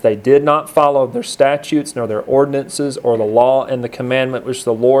 Exactly. It says they did not follow their statutes, nor their ordinances, or the law and the commandment which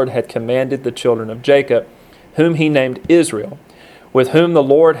the Lord had commanded the children of Jacob, whom he named Israel, with whom the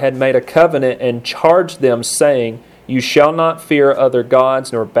Lord had made a covenant and charged them, saying, you shall not fear other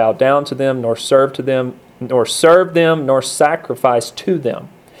gods, nor bow down to them, nor serve them, nor sacrifice to them.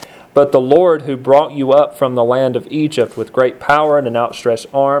 But the Lord who brought you up from the land of Egypt with great power and an outstretched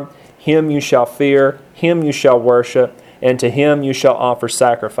arm, him you shall fear, him you shall worship, and to him you shall offer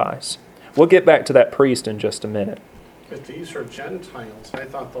sacrifice. We'll get back to that priest in just a minute. But these are Gentiles. I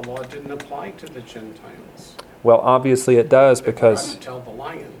thought the law didn't apply to the Gentiles. Well, obviously it does because They forgot to tell the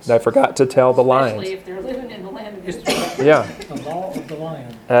lions. they forgot to tell the Especially lions. if they're living in the land of Israel. Yeah, The law of the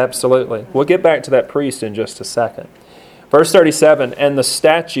lion. absolutely. We'll get back to that priest in just a second. Verse 37, and the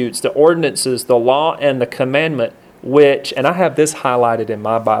statutes, the ordinances, the law, and the commandment, which, and I have this highlighted in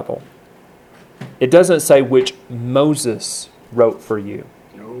my Bible. It doesn't say which Moses wrote for you.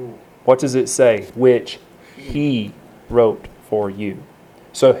 No. What does it say? Which he wrote for you.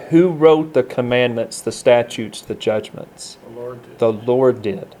 So who wrote the commandments, the statutes, the judgments? The Lord did. The Lord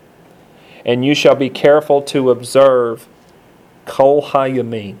did. And you shall be careful to observe Kol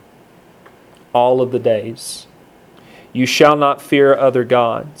Hayamim, all of the days. You shall not fear other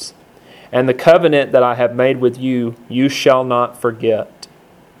gods. And the covenant that I have made with you, you shall not forget.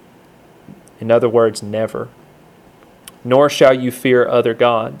 In other words, never. Nor shall you fear other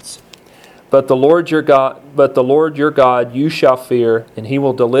gods. But the Lord your God you shall fear, and he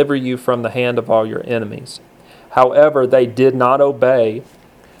will deliver you from the hand of all your enemies. However, they did not obey,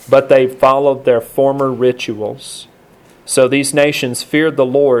 but they followed their former rituals. So these nations feared the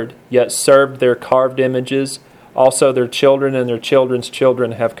Lord, yet served their carved images. Also their children and their children's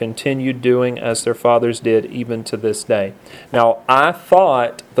children have continued doing as their fathers did, even to this day. Now, I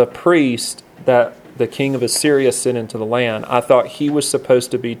thought the priest that the king of Assyria sent into the land, I thought he was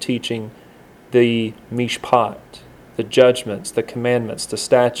supposed to be teaching the mishpat, the judgments, the commandments, the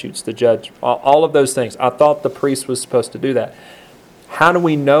statutes, the judge, all of those things. I thought the priest was supposed to do that. How do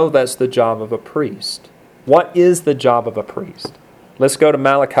we know that's the job of a priest? What is the job of a priest? Let's go to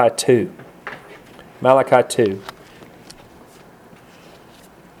Malachi 2. Malachi 2.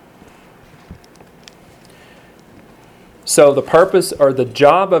 So the purpose or the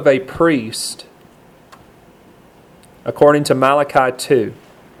job of a priest, according to Malachi 2,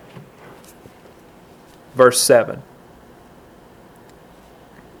 verse 7.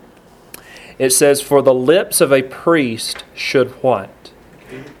 It says, for the lips of a priest should what?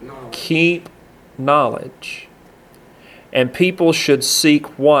 Keep knowledge. And people should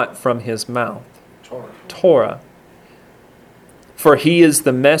seek what from his mouth? Torah. For he is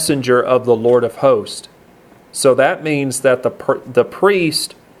the messenger of the Lord of hosts. So that means that the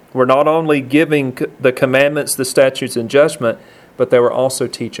priest were not only giving the commandments, the statutes, and judgment, but they were also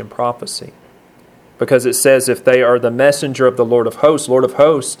teaching prophecy. Because it says if they are the messenger of the Lord of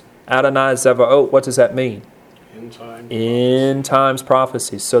hosts, Adonai Zevaot, what does that mean? End times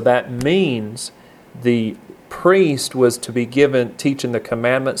prophecies. So that means the priest was to be given teaching the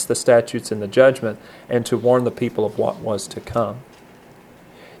commandments, the statutes, and the judgment, and to warn the people of what was to come.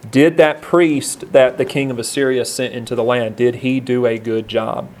 Did that priest that the king of Assyria sent into the land, did he do a good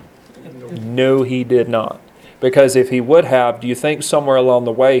job? No, he did not. Because if he would have, do you think somewhere along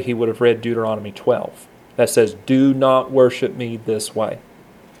the way he would have read Deuteronomy 12? that says, do not worship me this way.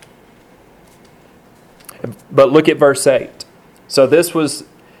 But look at verse 8. So this was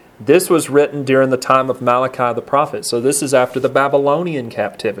written during the time of Malachi the prophet. So this is after the Babylonian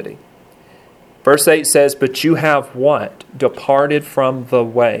captivity. Verse 8 says, but you have what? Departed from the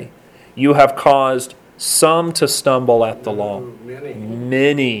way. You have caused some to stumble at the law.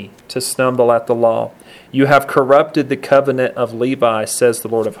 Many to stumble at the law. You have corrupted the covenant of Levi, says the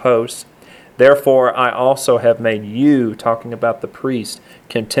Lord of hosts. Therefore I also have made you, talking about the priest,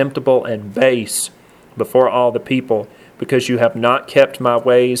 contemptible and base before all the people, because you have not kept my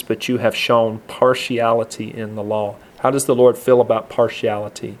ways, but you have shown partiality in the law. How does the Lord feel about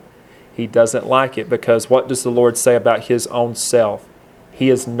partiality? He doesn't like it, because what does the Lord say about His own self?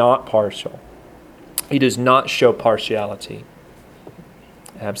 He is not partial. He does not show partiality.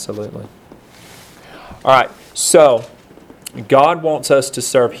 Absolutely. All right, so God wants us to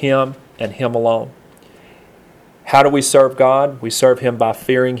serve Him and Him alone. How do we serve God? We serve Him by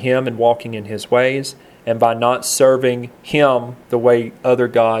fearing Him and walking in His ways, and by not serving Him the way other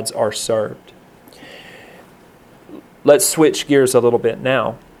gods are served. Let's switch gears a little bit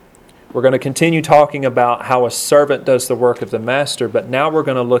now. We're going to continue talking about how a servant does the work of the master, but now we're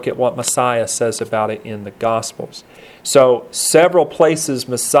going to look at what Messiah says about it in the Gospels. So, several places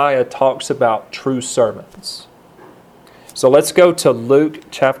Messiah talks about true servants. So let's go to Luke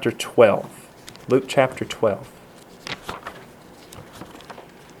chapter 12. Luke chapter 12.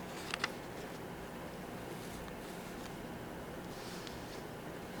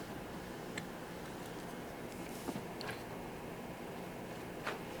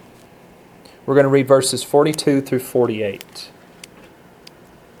 We're going to read verses 42 through 48.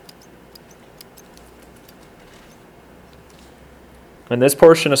 And this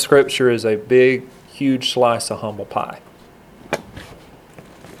portion of Scripture is a big, huge slice of humble pie.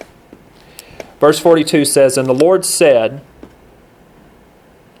 Verse 42 says, and the Lord said,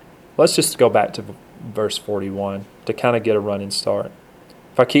 let's just go back to verse 41 to kind of get a running start.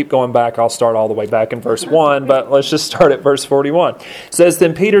 If I keep going back, I'll start all the way back in verse 1, but let's just start at verse 41. It says,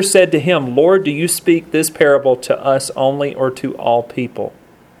 then Peter said to him, Lord, do you speak this parable to us only or to all people?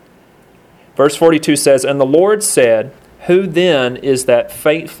 Verse 42 says, and the Lord said, who then is that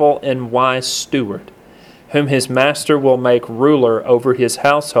faithful and wise steward, whom his master will make ruler over his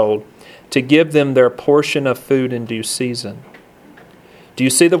household, to give them their portion of food in due season? Do you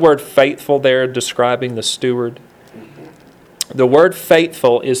see the word faithful there describing the steward? The word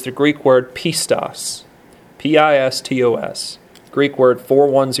faithful is the Greek word pistos, P-I-S-T-O-S, Greek word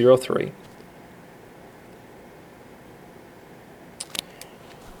 4103.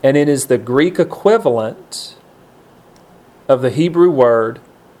 And it is the Greek equivalent of the Hebrew word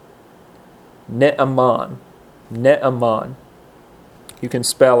ne'eman. Ne'eman. You can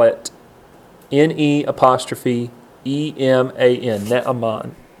spell it N-E-E-M-A-N,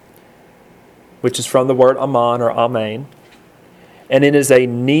 ne'eman, which is from the word aman or amen. And it is a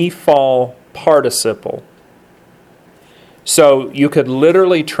nephal participle. So you could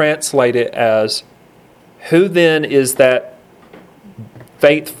literally translate it as, who then is that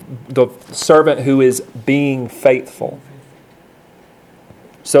the servant who is being faithful?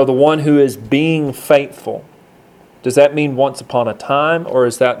 So the one who is being faithful, does that mean once upon a time, or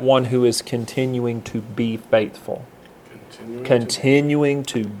is that one who is continuing to be faithful? Continuing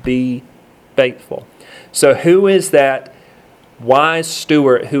to be faithful. So who is that wise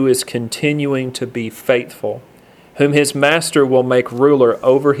steward who is continuing to be faithful, whom his master will make ruler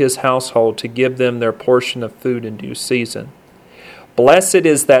over his household to give them their portion of food in due season? Blessed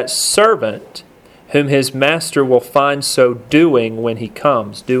is that servant whom his master will find so doing when he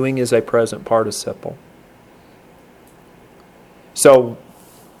comes. Doing is a present participle. So,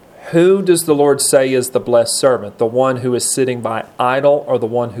 who does the Lord say is the blessed servant? The one who is sitting by idle, or the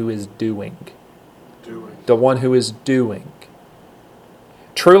one who is doing? The one who is doing.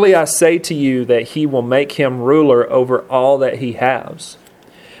 Truly I say to you that he will make him ruler over all that he has.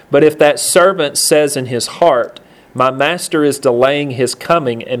 But if that servant says in his heart, my master is delaying his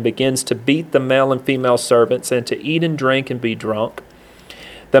coming, and begins to beat the male and female servants, and to eat and drink and be drunk,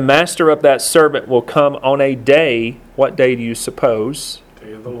 the master of that servant will come on a day, what day do you suppose?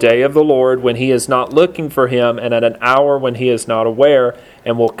 Day of the Lord, when he is not looking for him, and at an hour when he is not aware,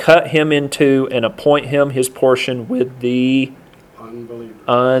 and will cut him in two and appoint him his portion with the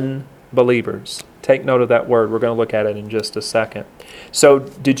unbelievers. Take note of that word. We're going to look at it in just a second. So,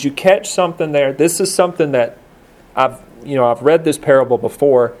 did you catch something there? This is something that I've read this parable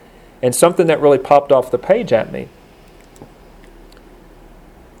before, and something that really popped off the page at me.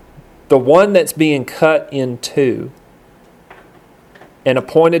 The one that's being cut in two and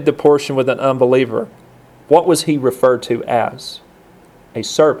appointed the portion with an unbeliever, what was he referred to as? A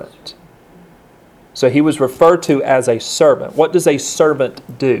servant. So he was referred to as a servant. What does a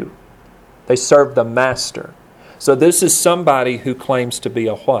servant do? They serve the master. So this is somebody who claims to be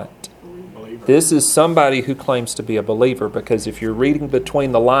a what? Believer. This is somebody who claims to be a believer, because if you're reading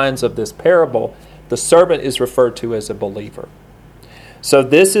between the lines of this parable, the servant is referred to as a believer. So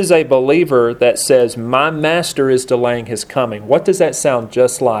this is a believer that says, my master is delaying his coming. What does that sound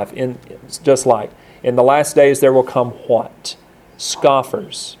just like? In the last days there will come what?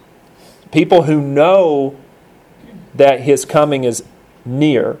 Scoffers. People who know that his coming is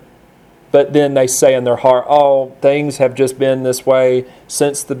near, but then they say in their heart, oh, things have just been this way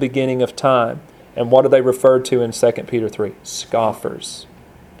since the beginning of time. And what are they referred to in 2 Peter 3? Scoffers.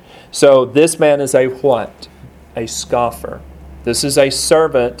 So this man is a what? A scoffer. This is a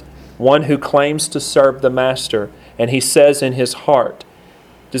servant, one who claims to serve the master. And he says in his heart.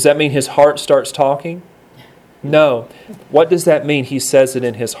 Does that mean his heart starts talking? No. What does that mean? He says it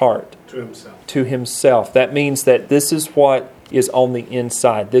in his heart. To himself. To himself. That means that this is what is on the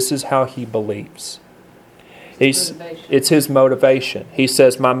inside. This is how he believes. It's his motivation. He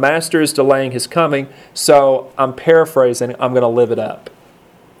says, my master is delaying his coming, so I'm paraphrasing, I'm going to live it up.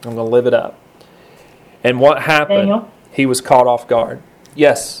 I'm going to live it up. And what happened? Daniel? He was caught off guard.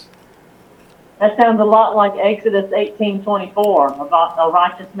 Yes. That sounds a lot like Exodus 18:24 about a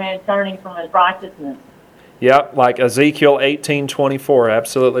righteous man turning from his righteousness. Yep, like Ezekiel 18:24.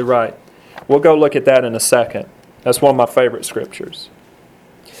 Absolutely right. We'll go look at that in a second. That's one of my favorite scriptures.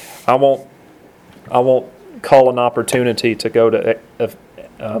 I won't call an opportunity to go to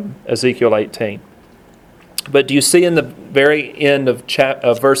Ezekiel 18. But do you see in the very end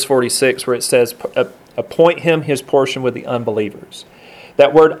of verse 46 where it says, appoint him his portion with the unbelievers?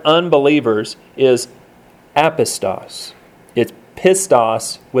 That word unbelievers is apistos. It's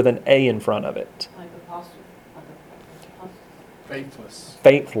pistos with an A in front of it. Like apostle. Faithless.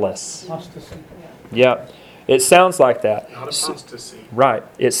 Faithless. Apostasy. Yeah. It sounds like that. Not apostasy. Right.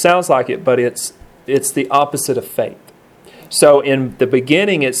 It sounds like it, but it's the opposite of faith. So in the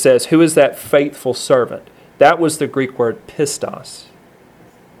beginning it says, who is that faithful servant? That was the Greek word pistos.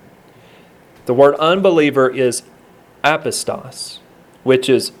 The word unbeliever is apistos, which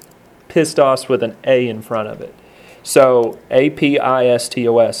is pistos with an A in front of it. So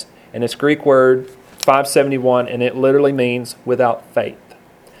apistos, and it's Greek word 571, and it literally means without faith.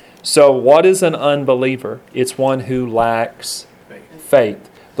 So what is an unbeliever? It's one who lacks faith.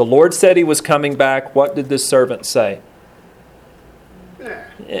 The Lord said he was coming back. What did this servant say?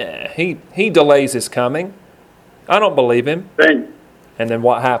 Yeah, he delays his coming. I don't believe him. Daniel, And then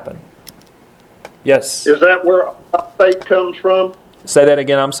what happened? Yes. is that where apostate comes from? Say that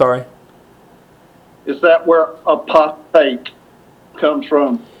again, I'm sorry. Is that where apostate comes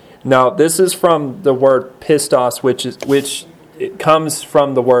from? No, this is from the word pistos, which it comes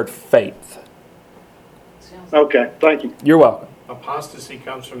from the word faith. Okay, thank you. You're welcome. Apostasy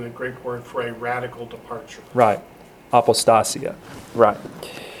comes from the Greek word for a radical departure. Right. Apostasia. Right.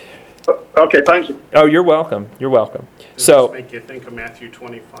 Okay, thank you. Oh, you're welcome. You're welcome. Does So, this make you think of Matthew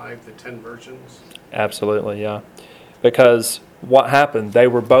 25, the 10 virgins? absolutely, yeah. Because what happened? They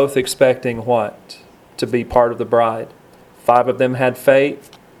were both expecting what? To be part of the bride. 5 of them had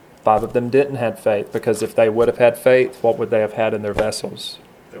faith. 5 of them didn't have faith. Because if they would have had faith, what would they have had in their vessels?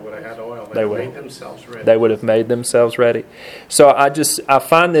 They would have had oil. They They would. made themselves ready. They would have made themselves ready. So I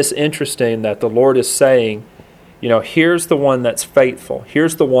find this interesting that the Lord is saying, here's the one that's faithful.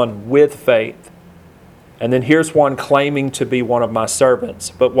 Here's the one with faith. And then here's one claiming to be one of my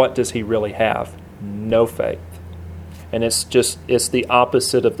servants. But what does he really have? No faith. And it's the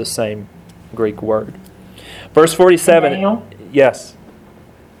opposite of the same Greek word. Verse 47. Daniel? Yes.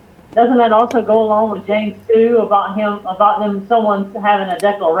 Doesn't that also go along with James 2 about someone having a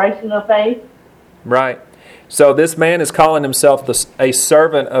declaration of faith? Right. So this man is calling himself a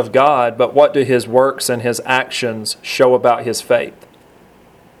servant of God, but what do his works and his actions show about his faith?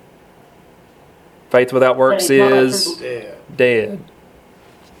 Faith without works is dead.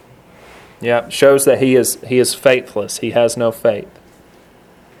 Yeah, shows that he is faithless. He has no faith.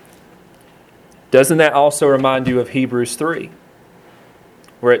 Doesn't that also remind you of Hebrews 3?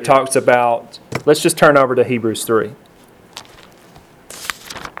 Where it talks about, let's just turn over to Hebrews 3.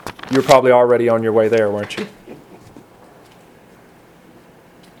 You're probably already on your way there, weren't you?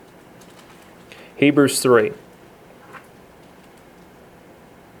 Hebrews 3.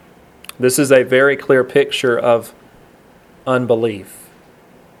 This is a very clear picture of unbelief,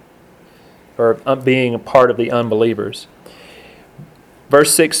 or being a part of the unbelievers.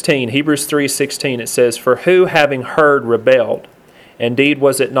 Verse 16, Hebrews 3:16, it says, "For who, having heard, rebelled, Indeed,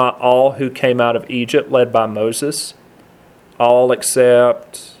 was it not all who came out of Egypt led by Moses? All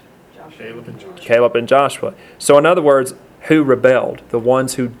except Caleb and Joshua. Caleb and Joshua. So in other words, who rebelled? The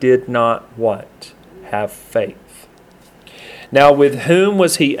ones who did not what? Have faith. Now with whom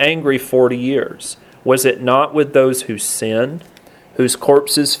was he angry 40 years? Was it not with those who sinned, whose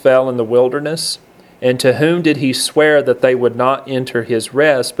corpses fell in the wilderness? And to whom did he swear that they would not enter his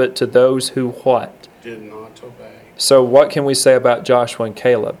rest, but to those who what? Did not obey. So what can we say about Joshua and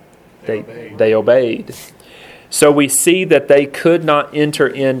Caleb? They obeyed. So we see that they could not enter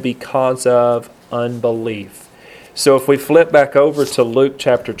in because of unbelief. So if we flip back over to Luke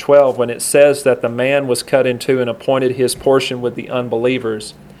chapter 12, when it says that the man was cut in two and appointed his portion with the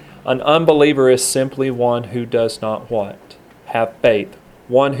unbelievers, an unbeliever is simply one who does not what? Have faith.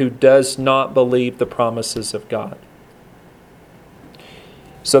 One who does not believe the promises of God.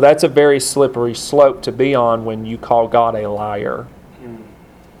 So that's a very slippery slope to be on when you call God a liar.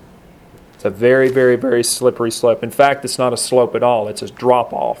 It's a very, very, very slippery slope. In fact, it's not a slope at all. It's a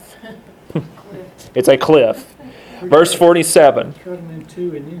drop-off. It's a cliff. Verse 47. Cut him in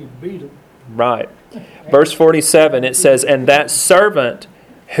two and then he beat him. Right. Verse 47, it says, And that servant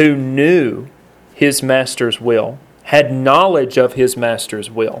who knew his master's will, had knowledge of his master's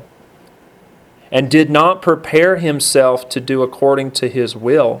will, and did not prepare himself to do according to his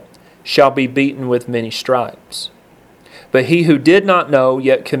will, shall be beaten with many stripes. But he who did not know,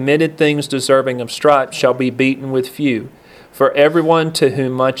 yet committed things deserving of stripes, shall be beaten with few. For everyone to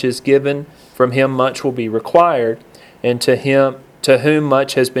whom much is given, from him much will be required, and to whom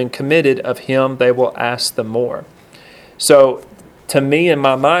much has been committed, of him they will ask the more. So, to me, in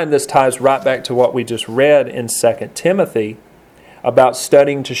my mind, this ties right back to what we just read in 2 Timothy about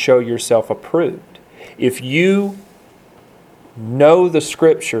studying to show yourself approved. If you know the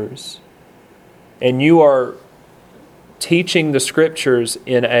Scriptures and you are teaching the Scriptures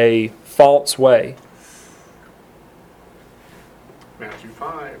in a false way,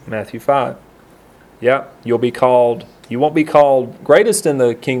 Matthew 5. Yeah, you won't be called greatest in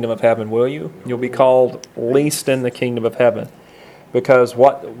the kingdom of heaven, will you? You'll be called least in the kingdom of heaven. Because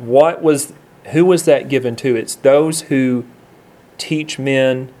who was that given to? It's those who teach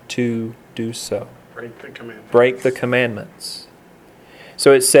men to do so. Break the commandments.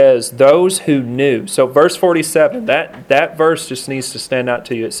 So it says, those who knew. So verse 47, that verse just needs to stand out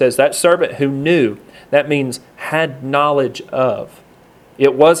to you. It says, that servant who knew, that means had knowledge of.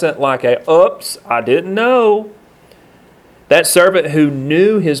 It wasn't like oops, I didn't know. That servant who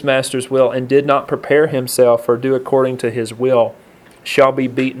knew his master's will and did not prepare himself or do according to his will shall be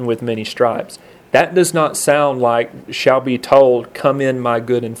beaten with many stripes. That does not sound like shall be told, come in, my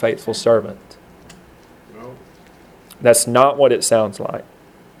good and faithful servant. No. That's not what it sounds like.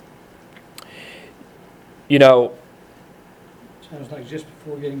 You know, sounds like just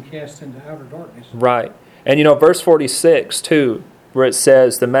before getting cast into outer darkness. Right. And verse 46 too, where it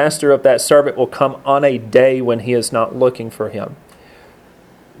says, the master of that servant will come on a day when he is not looking for him.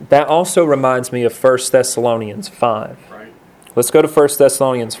 That also reminds me of 1 Thessalonians 5. Right. Let's go to 1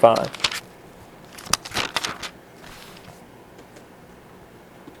 Thessalonians 5.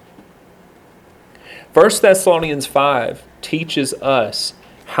 First Thessalonians 5 teaches us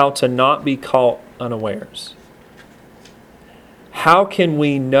how to not be caught unawares. How can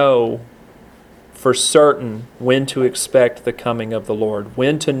we know for certain when to expect the coming of the Lord?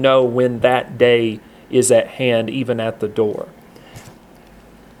 When to know when that day is at hand, even at the door?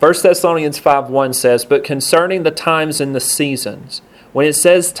 1 Thessalonians 5:1 says, But concerning the times and the seasons, when it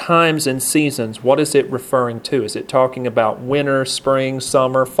says times and seasons, what is it referring to? Is it talking about winter, spring,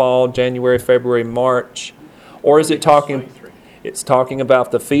 summer, fall, January, February, March? Or is it talking... It's talking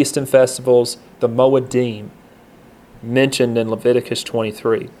about the feast and festivals, the Moedim, mentioned in Leviticus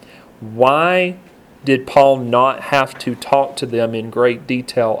 23. Why did Paul not have to talk to them in great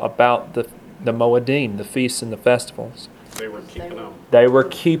detail about the Moedim, the feasts and the festivals? They were keeping them. They were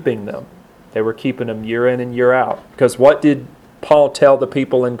keeping them. They were keeping them year in and year out. Because what did Paul tell the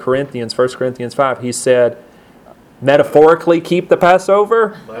people in Corinthians, 1 Corinthians 5? He said, metaphorically keep the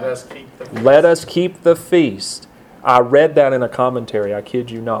Passover? Let us keep the feast. Let us keep the feast. I read that in a commentary, I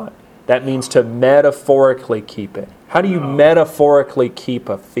kid you not. That means to metaphorically keep it. How do you metaphorically keep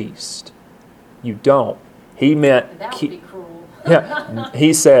a feast? You don't. He meant... That would be cruel. Yeah,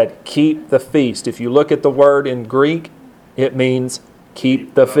 he said, keep the feast. If you look at the word in Greek, it means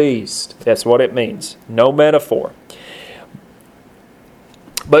keep the feast. That's what it means. No metaphor.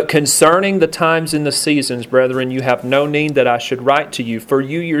 But concerning the times and the seasons, brethren, you have no need that I should write to you, for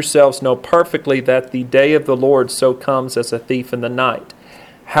you yourselves know perfectly that the day of the Lord so comes as a thief in the night.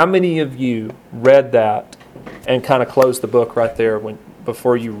 How many of you read that and kind of close the book right there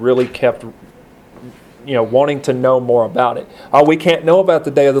before you really kept wanting to know more about it. Oh, we can't know about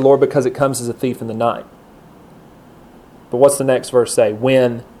the day of the Lord because it comes as a thief in the night. But what's the next verse say?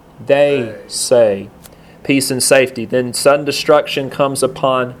 When they say peace and safety, then sudden destruction comes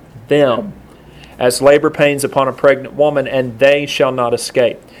upon them, as labor pains upon a pregnant woman, and they shall not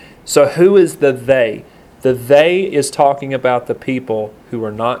escape. So who is the they? The they is talking about the people who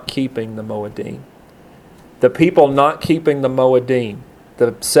are not keeping the Moedim. The people not keeping the Moedim,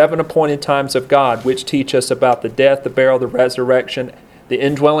 the 7 appointed times of God, which teach us about the death, the burial, the resurrection, the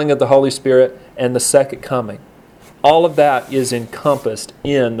indwelling of the Holy Spirit, and the second coming. All of that is encompassed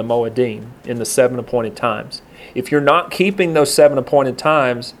in the Moedim, in the 7 appointed times. If you're not keeping those 7 appointed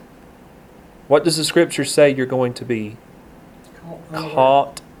times, what does the Scripture say you're going to be?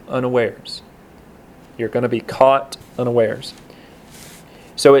 Caught unawares. You're going to be caught unawares.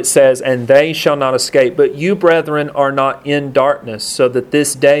 So it says, and they shall not escape. But you, brethren, are not in darkness, so that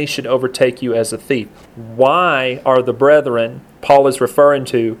this day should overtake you as a thief. Why are the brethren, Paul is referring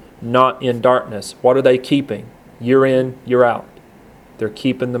to, not in darkness? What are they keeping? Year in, year out. They're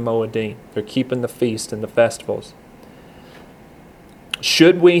keeping the Moedim. They're keeping the feast and the festivals.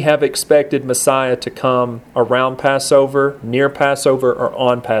 Should we have expected Messiah to come around Passover, near Passover, or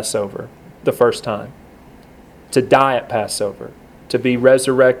on Passover the first time? To die at Passover? To be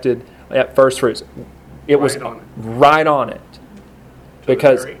resurrected at first fruits? It was right on it.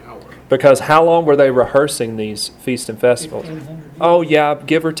 Because how long were they rehearsing these feasts and festivals? 1,500 years. Oh yeah,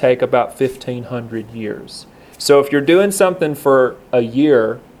 give or take about 1,500 years. So if you're doing something for a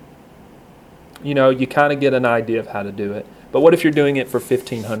year, you kind of get an idea of how to do it. But what if you're doing it for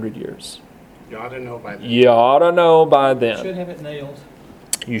 1,500 years? You ought to know by then. You ought to know by then. Should have it nailed.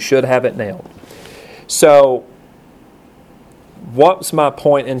 You should have it nailed. So, what's my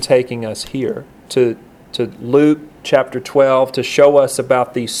point in taking us here to Luke chapter 12 to show us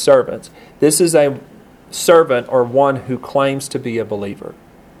about these servants? This is a servant or one who claims to be a believer.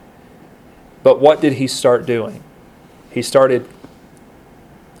 But what did he start doing? He started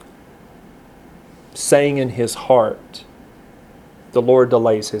saying in his heart, the Lord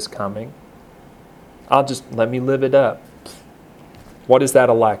delays His coming. Let me live it up. What is that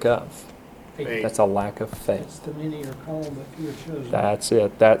a lack of? Faith. That's a lack of faith. It's the many are called, but few are chosen. That's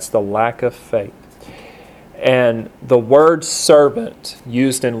it. That's the lack of faith. And the word servant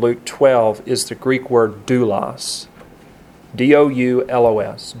used in Luke 12 is the Greek word doulos.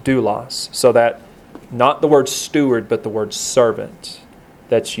 D-O-U-L-O-S. Doulos. So that, not the word steward, but the word servant.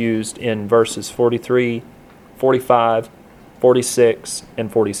 That's used in verses 43, 45, 46,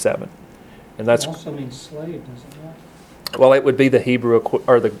 and 47. And that's It also means slave, doesn't it? well, it would be the Hebrew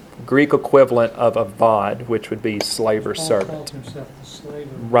or the Greek equivalent of avad, which would be slave or Paul servant. called himself the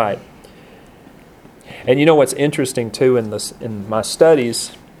slave of Right. And you know what's interesting too in my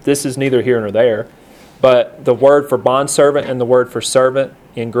studies, this is neither here nor there, but the word for bondservant and the word for servant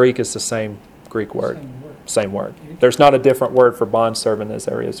in Greek is the same Greek word. Same word. There's not a different word for bondservant as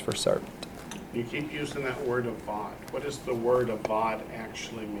there is for servant. You keep using that word avad. What does the word avad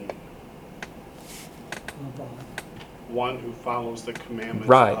actually mean? One who follows the commandments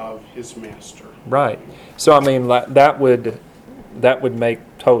Right. of his master. Right. So I mean that would make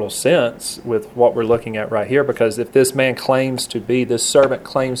total sense with what we're looking at right here, because if this servant claims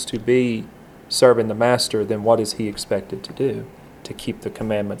to be serving the master, then what is he expected to do? To keep the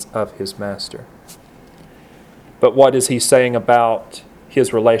commandments of his master. But what is he saying about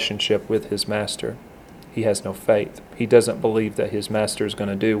his relationship with his master? He has no faith. He doesn't believe that his master is going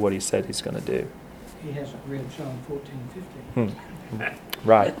to do what he said he's going to do. He hasn't read John 14:15.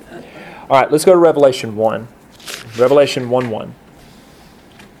 Right. All right, let's go to Revelation 1. Revelation 1:1.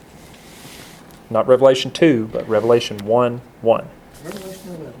 Not Revelation 2, but Revelation 1:1. Revelation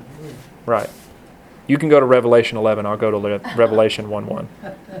 11. Here. Right. You can go to Revelation 11. I'll go to Revelation 1:1.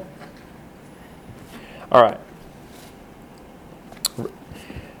 All right.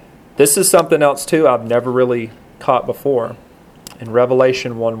 This is something else, too, I've never really caught before. In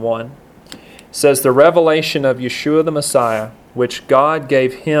Revelation 1:1, it says, the revelation of Yeshua the Messiah, which God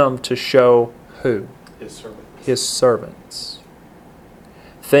gave him to show who? His servant. His servants.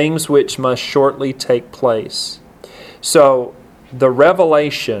 Things which must shortly take place. So, the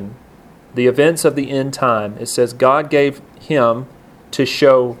revelation, the events of the end time, it says God gave him to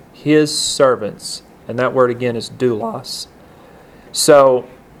show his servants. And that word again is doulos. So,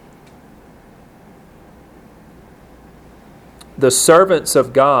 the servants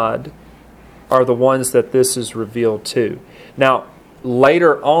of God are the ones that this is revealed to. Now,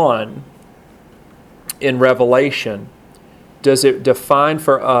 later on in Revelation, does it define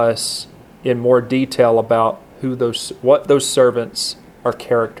for us in more detail about what those servants are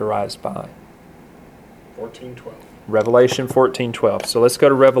characterized by. 14:12. Revelation 14:12. So let's go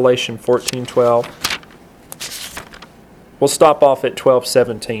to Revelation 14:12. We'll stop off at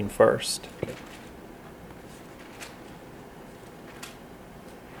 12:17 first.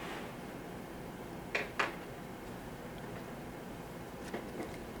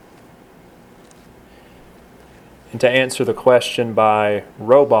 And to answer the question by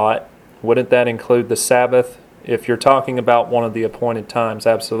Robot, wouldn't that include the Sabbath? If you're talking about one of the appointed times,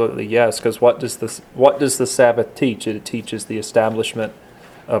 absolutely yes. Because what does the Sabbath teach? It teaches the establishment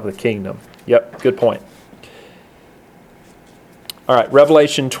of the kingdom. Yep, good point. All right,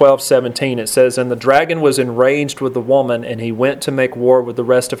 Revelation 12:17. It says, "And the dragon was enraged with the woman, and he went to make war with the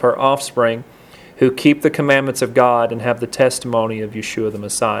rest of her offspring, who keep the commandments of God and have the testimony of Yeshua the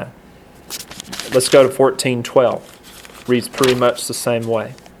Messiah." Let's go to 14:12. Reads pretty much the same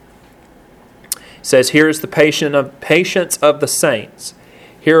way. It says, "Here is the patience of the saints.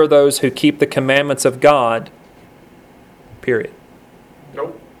 Here are those who keep the commandments of God." Period.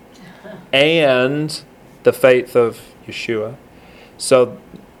 Nope. And the faith of Yeshua. So,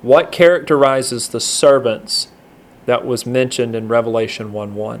 what characterizes the servants that was mentioned in Revelation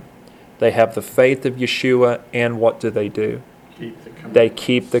 1:1? They have the faith of Yeshua, and what do? They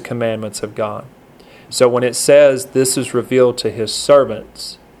keep the commandments of God. So when it says this is revealed to His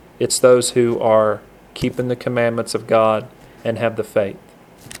servants, it's those who are keeping the commandments of God and have the faith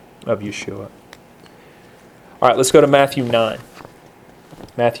of Yeshua. All right, let's go to Matthew 9.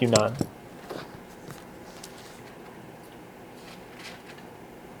 Matthew 9.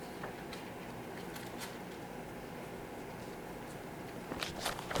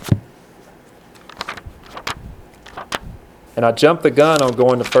 And I jumped the gun on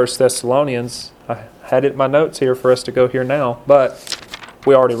going to 1 Thessalonians. I had it in my notes here for us to go here now, but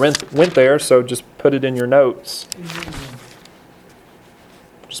we already went there, so just put it in your notes.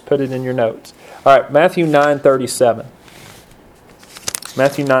 Just put it in your notes. All right, Matthew 9:37.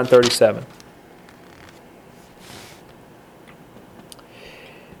 Matthew 9:37.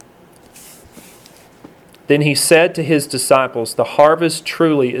 "Then he said to his disciples, 'The harvest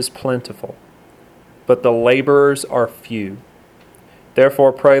truly is plentiful, but the laborers are few.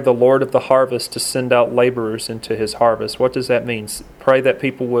 Therefore pray the Lord of the harvest to send out laborers into his harvest.'" What does that mean? Pray that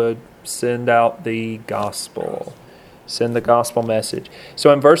people would send out the gospel. Send the gospel message.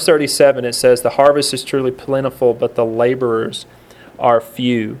 So in verse 37 it says, "The harvest is truly plentiful, but the laborers are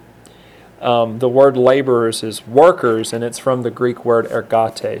few." The word laborers is workers, and it's from the Greek word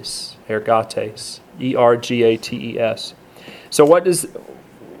ergates. Ergates. E-R-G-A-T-E-S. So what does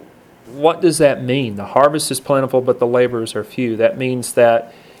that mean? The harvest is plentiful, but the laborers are few. That means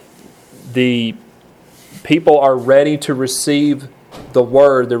that the people are ready to receive the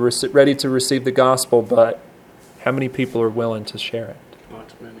word, they're ready to receive the gospel, but how many people are willing to share it?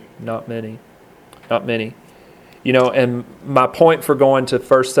 Not many. Not many. You know, and my point for going to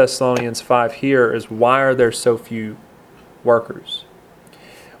 1 Thessalonians 5 here is, why are there so few workers?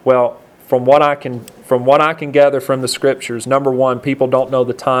 Well, from what I can gather from the scriptures, number one, people don't know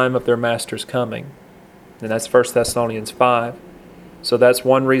the time of their master's coming. And that's 1 Thessalonians 5. So that's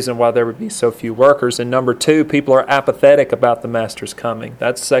one reason why there would be so few workers. And number two, people are apathetic about the master's coming.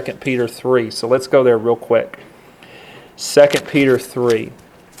 That's 2 Peter 3. So let's go there real quick. 2 Peter 3.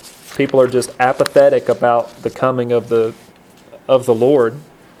 People are just apathetic about the coming of the Lord.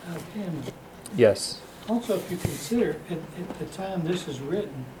 Ken, Yes. also, if you consider, at the time this is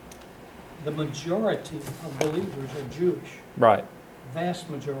written, the majority of believers are Jewish. Right. Vast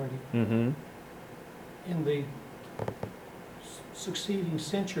majority. Mm-hmm. In the succeeding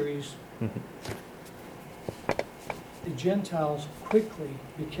centuries, the Gentiles quickly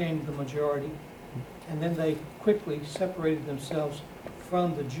became the majority, and then they quickly separated themselves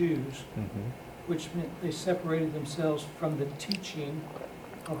from the Jews, which meant they separated themselves from the teaching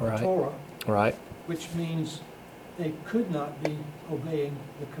of the Torah, Right. which means they could not be obeying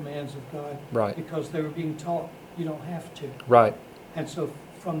the commands of God, Right. because they were being taught you don't have to. Right. And so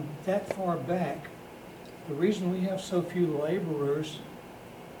from that far back, the reason we have so few laborers,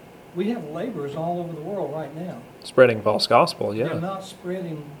 we have laborers all over the world right now. Spreading false gospel, They're yeah. not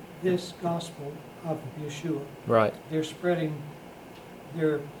spreading this gospel of Yeshua. Right. They're spreading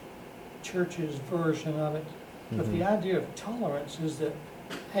their church's version of it. But the idea of tolerance is that,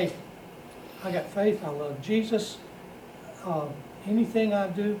 hey, I got faith, I love Jesus. Anything I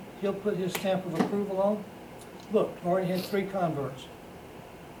do, he'll put his stamp of approval on. Look, I already had 3 converts.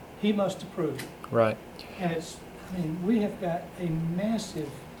 He must approve it. Right. And we have got a massive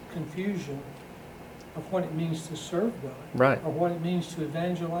confusion of what it means to serve God. Right. Or what it means to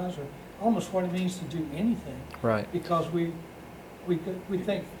evangelize, almost what it means to do anything. Right. Because we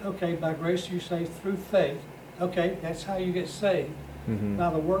think, okay, by grace you saved through faith. Okay, that's how you get saved. Mm-hmm.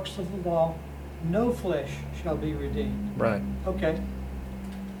 By the works of the law, no flesh shall be redeemed. Right. Okay,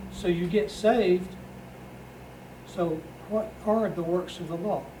 so you get saved. So what are the works of the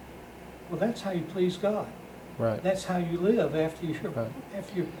law? Well, that's how you please God. Right. That's how you live after Right.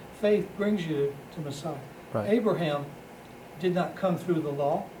 your faith brings you to Messiah. Right. Abraham did not come through the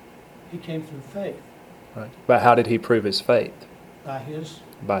law. He came through faith Right. But how did he prove his faith? by his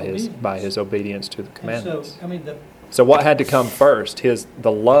By obedience. his obedience to the And commandments. so, I mean, So what had to come first?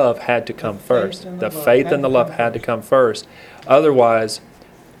 The love had to come faith first. and The the love faith had and the to love come had to first. come first. Otherwise,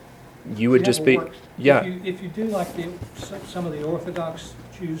 you would you just have be, a work. yeah, If you do like some of the Orthodox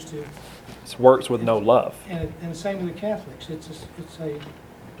Jews do, it works with no love. and the same with the Catholics, it's a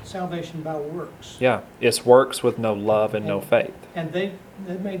salvation by works. Yeah, it's works with no love and no faith. And they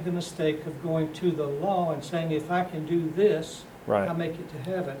made the mistake of going to the law and saying, if I can do this, Right. I'll make it to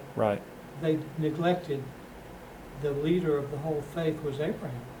heaven. Right, They neglected the leader of the whole faith was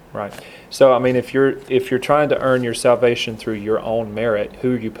Abraham. right. So I mean, if you're trying to earn your salvation through your own merit,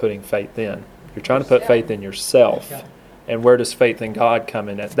 who are you putting faith in? You're trying to put faith in yourself. Yeah. And where does faith in God come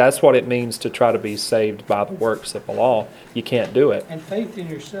in? That's what it means to try to be saved by the works of the law. You can't do it. And faith in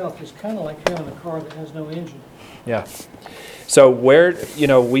yourself is kind of like having a car that has no engine. Yeah. So where,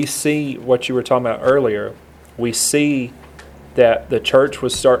 we see what you were talking about earlier. We see that the church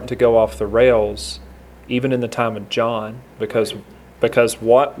was starting to go off the rails even in the time of John because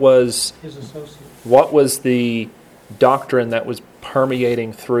what was His associate. the doctrine that was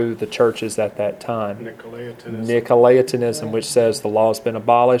permeating through the churches at that time? Nicolaitanism. Nicolaitanism, which says the law's been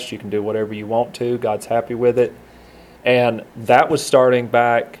abolished, you can do whatever you want to, God's happy with it. And that was starting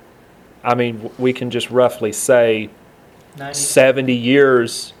back, I mean, we can just roughly say 90. 70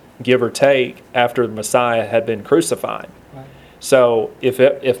 years, give or take, after the Messiah had been crucified. Right. So if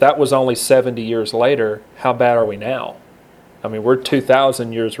that was only 70 years later, how bad are we now? I mean, we're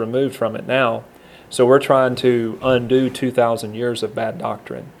 2,000 years removed from it now. So we're trying to undo 2,000 years of bad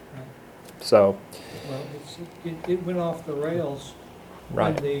doctrine. Right. So, Well, it went off the rails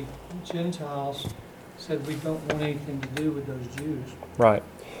right, when the Gentiles said we don't want anything to do with those Jews. right,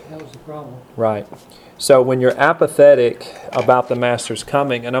 That was the problem. right. So when you're apathetic about the Master's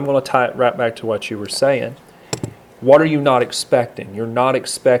coming, and I'm going to tie it right back to what you were saying, what are you not expecting? You're not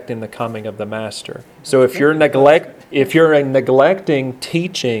expecting the coming of the Master. So if you're neglecting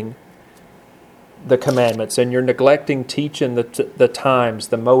teaching the commandments, and you're neglecting teaching the times,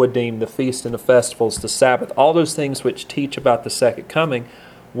 the Moedim, the feast and the festivals, the Sabbath, all those things which teach about the second coming,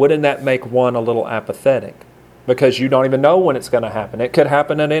 wouldn't that make one a little apathetic? Because you don't even know when it's going to happen. It could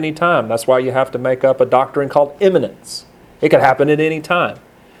happen at any time. That's why you have to make up a doctrine called imminence. It could happen at any time.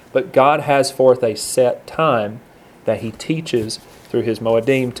 But God has forth a set time that He teaches through His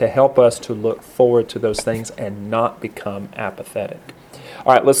Moedim to help us to look forward to those things and not become apathetic.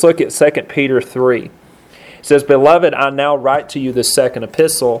 All right, let's look at 2 Peter 3. It says, Beloved, I now write to you the second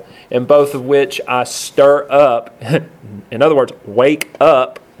epistle, in both of which I stir up, in other words, wake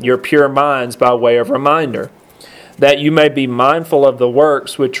up your pure minds by way of reminder, that you may be mindful of the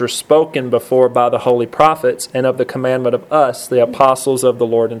works which were spoken before by the holy prophets, and of the commandment of us, the apostles of the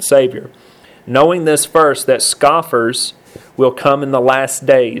Lord and Savior. Knowing this first, that scoffers will come in the last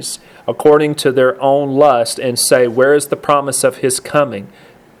days, according to their own lust, and say, Where is the promise of His coming?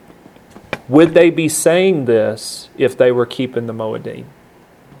 Would they be saying this if they were keeping the Moedim?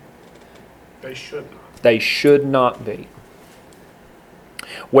 They should not. They should not be.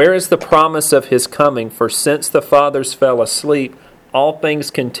 Where is the promise of His coming? For since the fathers fell asleep, all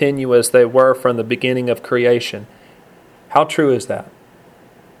things continue as they were from the beginning of creation. How true is that?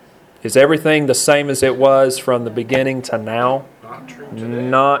 Is everything the same as it was from the beginning to now? Not true today.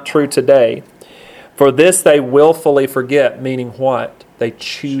 Not true today. For this they willfully forget, meaning what? They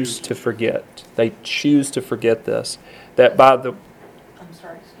choose to forget. They choose to forget this. That by the... I'm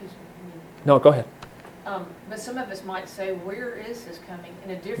sorry, excuse me. No, go ahead. But some of us might say, where is His coming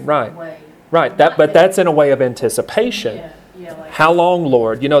in a different Right. way? Right, Not but that's in a way of anticipation. Yeah, like, How long,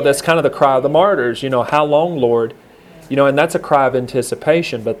 Lord? That's kind of the cry of the martyrs. How long, Lord? And that's a cry of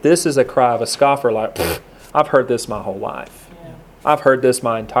anticipation. But this is a cry of a scoffer like, I've heard this my whole life. yeah. I've heard this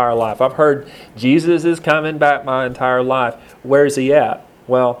my entire life. I've heard Jesus is coming back my entire life. Where's He at?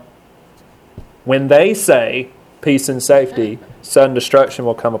 Well, when they say peace and safety, sudden destruction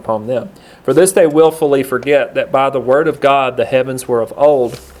will come upon them. For this they willfully forget that by the word of God the heavens were of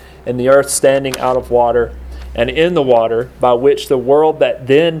old, and the earth standing out of water, and in the water, by which the world that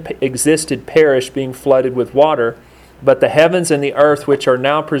then existed perished, being flooded with water. But the heavens and the earth, which are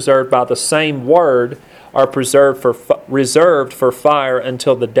now preserved by the same word, are reserved for fire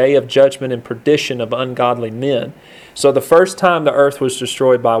until the day of judgment and perdition of ungodly men. So the first time the earth was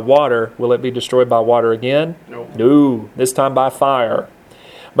destroyed by water, will it be destroyed by water again? No, this time by fire.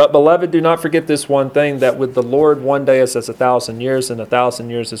 But beloved, do not forget this one thing, that with the Lord 1 day is as 1,000 years, and 1,000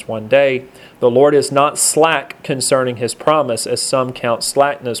 years is 1 day. The Lord is not slack concerning His promise, as some count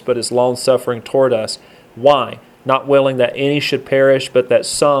slackness, but is long-suffering toward us. Why? Not willing that any should perish, but that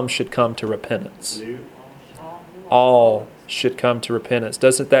some should come to repentance. All should come to repentance.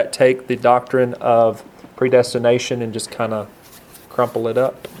 Doesn't that take the doctrine of predestination and just kind of crumple it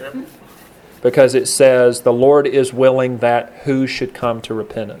up? Yep. Because it says the Lord is willing that who should come to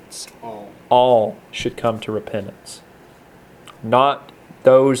repentance? All should come to repentance. Not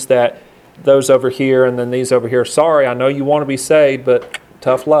those over here and then these over here. Sorry, I know you want to be saved, but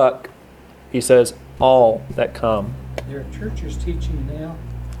tough luck. He says all that come. There are churches teaching now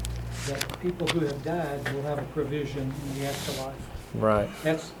that people who have died will have a provision in the afterlife. Right.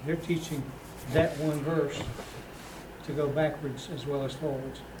 They're teaching that one verse to go backwards as well as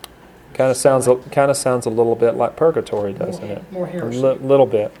forwards. Kind of sounds a little bit like purgatory, doesn't it? More heresy. Little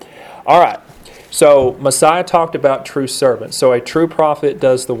bit. All right. So Messiah talked about true servants. So a true prophet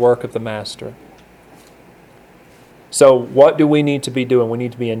does the work of the master. So what do we need to be doing? We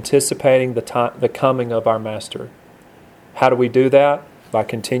need to be anticipating the coming of our master. How do we do that? By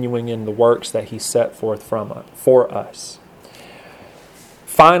continuing in the works that He set forth for us.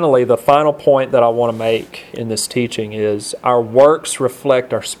 Finally, the final point that I want to make in this teaching is our works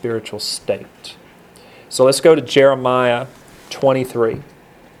reflect our spiritual state. So let's go to Jeremiah 23.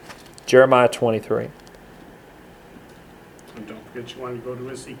 Jeremiah 23. And don't forget you want to go to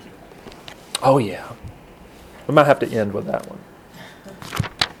Ezekiel. Oh, yeah. We might have to end with that one.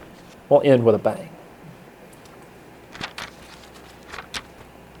 We'll end with a bang.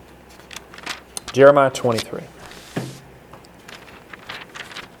 Jeremiah 23.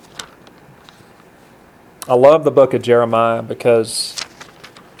 I love the book of Jeremiah because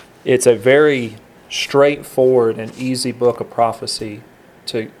it's a very straightforward and easy book of prophecy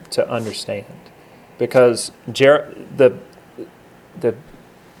to understand. Because the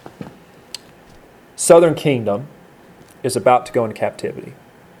southern kingdom is about to go into captivity.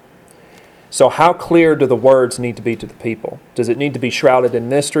 So how clear do the words need to be to the people? Does it need to be shrouded in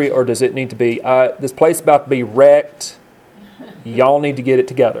mystery, or does it need to be, this place is about to be wrecked, y'all need to get it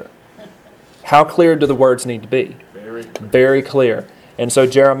together? How clear do the words need to be? Very clear. And so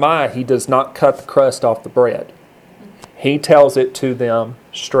Jeremiah, he does not cut the crust off the bread. He tells it to them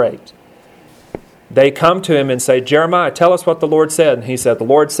straight. They come to him and say, Jeremiah, tell us what the Lord said. And he said, the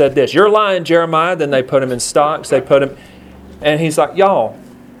Lord said this. You're lying, Jeremiah. Then they put him in stocks. And he's like, y'all,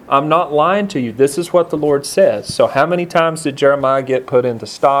 I'm not lying to you. This is what the Lord says. So how many times did Jeremiah get put into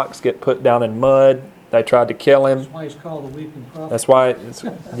stocks, get put down in mud? They tried to kill him. That's why he's called a weeping prophet. That's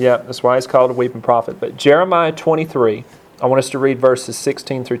why he's called a weeping prophet. But Jeremiah 23, I want us to read verses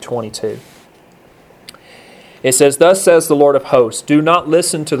 16 through 22. It says, Thus says the Lord of hosts, do not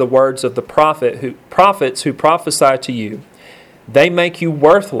listen to the words of the prophets who prophesy to you. They make you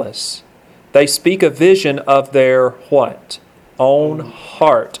worthless. They speak a vision of their what? Own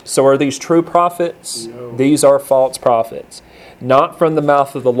heart. So are these true prophets? No. These are false prophets, not from the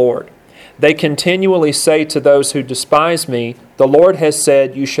mouth of the Lord. They continually say to those who despise me, the Lord has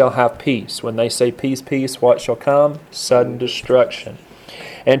said, you shall have peace. When they say peace, peace, what shall come? Sudden destruction.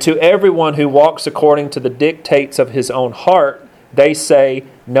 And to everyone who walks according to the dictates of his own heart, they say,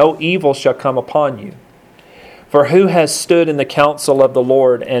 no evil shall come upon you. For who has stood in the counsel of the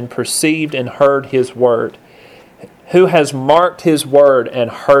Lord and perceived and heard His word? Who has marked His word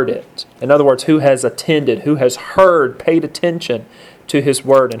and heard it? In other words, who has attended, who has heard, paid attention to His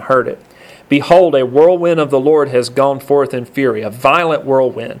word and heard it? Behold, a whirlwind of the Lord has gone forth in fury, a violent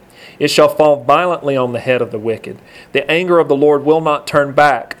whirlwind. It shall fall violently on the head of the wicked. The anger of the Lord will not turn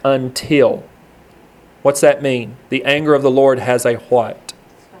back until. What's that mean? The anger of the Lord has a what?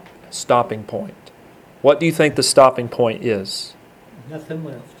 Stopping point. What do you think the stopping point is? Nothing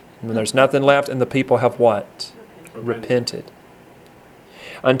left. When there's nothing left, and the people have what? Repented.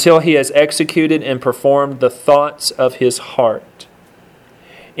 Until He has executed and performed the thoughts of His heart.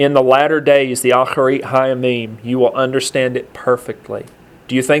 In the latter days, the Acharit Hayamim, you will understand it perfectly.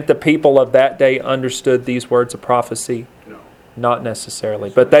 Do you think the people of that day understood these words of prophecy? No. Not necessarily.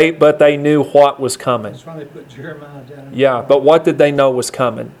 But they knew what was coming. That's why they put Jeremiah down. Yeah, but what did they know was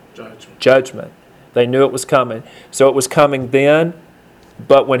coming? Judgment. They knew it was coming. So it was coming then,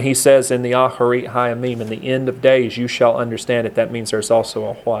 but when He says in the Acharit Hayamim, in the end of days, you shall understand it, that means there's also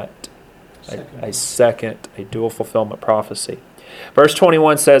a what? a dual fulfillment prophecy. Verse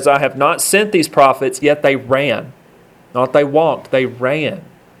 21 says, I have not sent these prophets, yet they ran. Not they walked, they ran.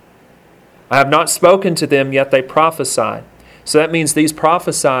 I have not spoken to them, yet they prophesied. So that means these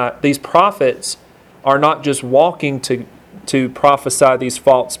prophets are not just walking to prophesy these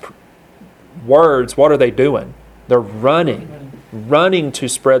false words. What are they doing? They're running to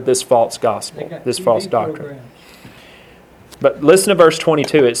spread this false gospel, this false doctrine. But listen to verse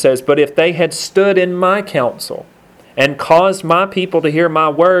 22. It says, but if they had stood in my counsel and caused my people to hear my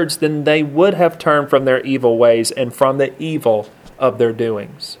words, then they would have turned from their evil ways and from the evil of their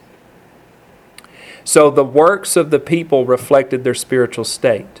doings. So the works of the people reflected their spiritual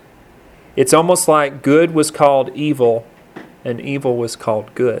state. It's almost like good was called evil and evil was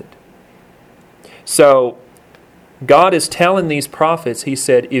called good. So God is telling these prophets, He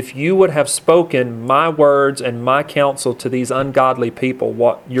said, if you would have spoken my words and my counsel to these ungodly people,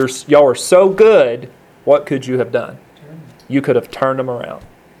 y'all are so good, what could you have done? You could have turned them around.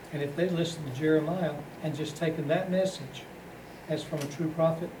 And if they listened to Jeremiah and just taken that message as from a true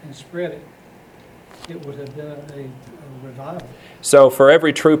prophet and spread it, it would have been a revival. So for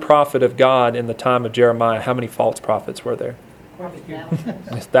every true prophet of God in the time of Jeremiah, how many false prophets were there?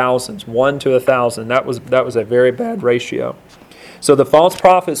 Thousands. 1 to 1,000. That was a very bad ratio. So the false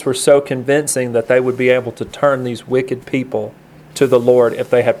prophets were so convincing that they would be able to turn these wicked people to the Lord if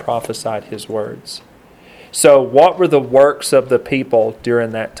they had prophesied His words. So what were the works of the people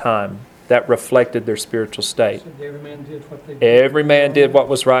during that time that reflected their spiritual state? So every man did what they did. Every man did what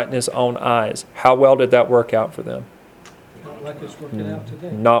was right in his own eyes. How well did that work out for them? Not like it's working out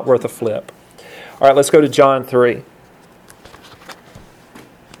today. Not worth a flip. All right, let's go to John 3.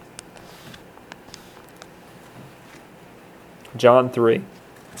 John 3.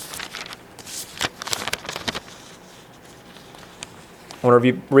 I want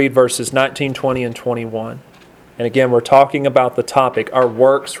to read verses 19, 20, and 21. And again, we're talking about the topic, our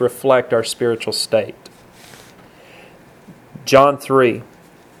works reflect our spiritual state. John 3.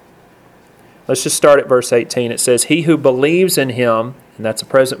 Let's just start at verse 18. It says, he who believes in Him, and that's a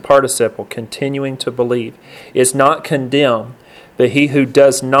present participle, continuing to believe, is not condemned, but he who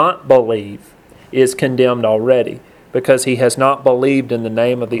does not believe is condemned already, because he has not believed in the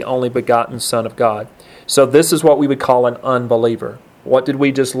name of the only begotten Son of God. So this is what we would call an unbeliever. What did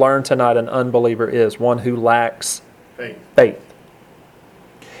we just learn tonight an unbeliever is? One who lacks faith.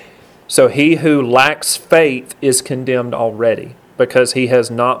 So he who lacks faith is condemned already, because he has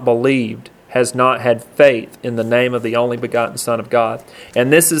not believed, has not had faith in the name of the only begotten Son of God.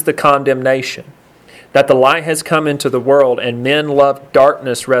 And this is the condemnation, that the light has come into the world, and men loved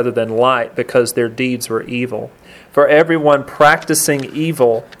darkness rather than light, because their deeds were evil. For everyone practicing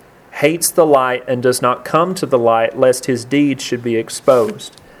evil hates the light and does not come to the light, lest his deeds should be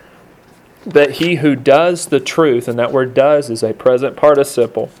exposed. But he who does the truth, and that word does is a present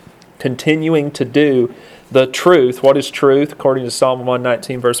participle, continuing to do the truth. What is truth? According to Psalm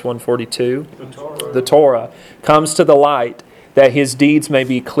 119, verse 142, the Torah comes to the light, that his deeds may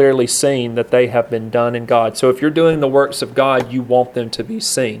be clearly seen, that they have been done in God. So if you're doing the works of God, you want them to be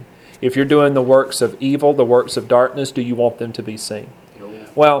seen. If you're doing the works of evil, the works of darkness, do you want them to be seen?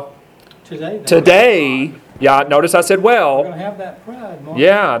 Well, today, yeah, notice I said well. We're going to have that pride, Mark.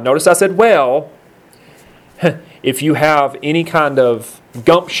 Yeah, notice I said well. If you have any kind of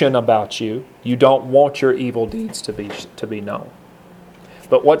gumption about you, you don't want your evil deeds to be known.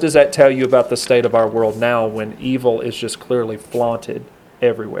 But what does that tell you about the state of our world now, when evil is just clearly flaunted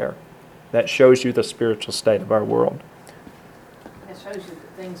everywhere? That shows you the spiritual state of our world. It shows you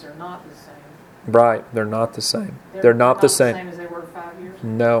that things are not the same. Right, they're not the same. They're not the same. As they were 5 years ago.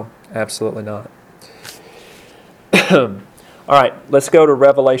 No, absolutely not. All right, let's go to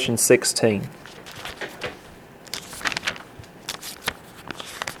Revelation 16.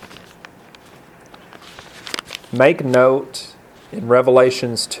 Make note in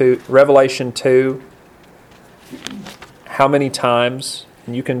Revelation 2, how many times,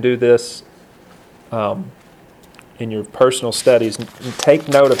 and you can do this in your personal studies, and take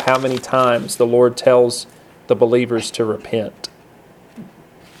note of how many times the Lord tells the believers to repent.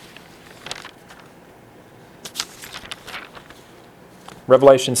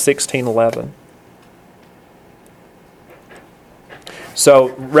 Revelation 16:11. So,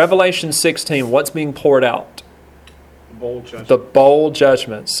 Revelation 16, what's being poured out? The bowl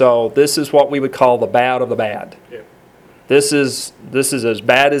judgment. So, this is what we would call the bad of the bad. Yeah. This is as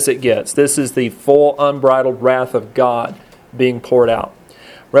bad as it gets. This is the full unbridled wrath of God being poured out.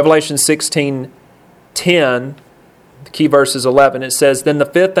 Revelation 16:10 The key verse is 11. It says, Then the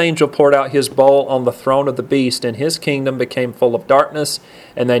fifth angel poured out his bowl on the throne of the beast, and his kingdom became full of darkness,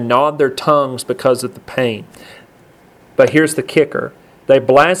 and they gnawed their tongues because of the pain. But here's the kicker. They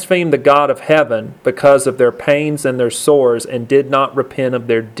blasphemed the God of heaven because of their pains and their sores, and did not repent of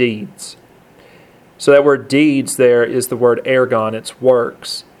their deeds. So that word deeds there is the word ergon. It's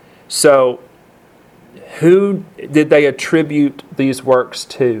works. So who did they attribute these works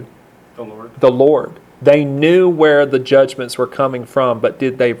to? The Lord. The Lord. They knew where the judgments were coming from, but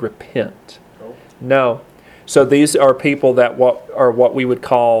did they repent? No. So these are people that are what we would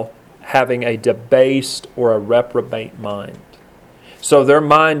call having a debased or a reprobate mind. So their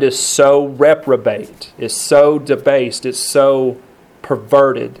mind is so reprobate, is so debased, it's so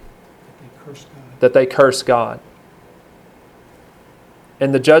perverted that they curse God.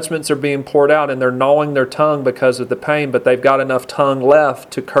 And the judgments are being poured out, and they're gnawing their tongue because of the pain, but they've got enough tongue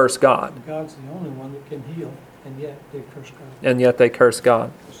left to curse God. God's the only one that can heal, and yet they curse God. And yet they curse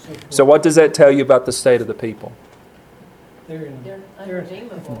God. So what does that tell you about the state of the people? They're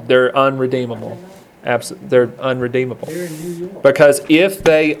unredeemable. They're unredeemable. They're unredeemable. They're in New York. Because if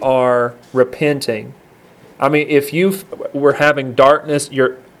they are repenting, I mean, if you were having darkness,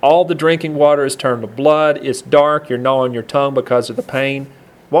 all the drinking water is turned to blood, it's dark, you're gnawing your tongue because of the pain,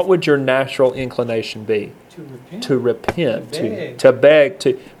 what would your natural inclination be? To repent. To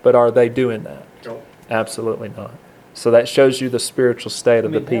beg. But are they doing that? No. Absolutely not. So that shows you the spiritual state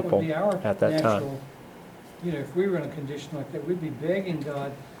of the that would people be our at that time. natural, if we were in a condition like that, we'd be begging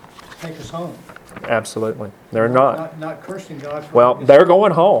God to take us home. Absolutely. They're not. Not cursing God. Well, they're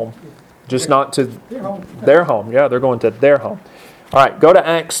going home, just not to They're home. their home. Yeah, they're going to their home. All right, go to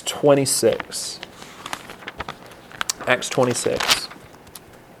Acts 26. Acts 26.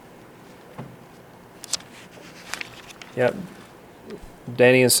 Yep.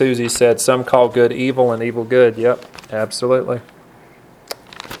 Danny and Susie said, some call good evil and evil good. Yep, absolutely.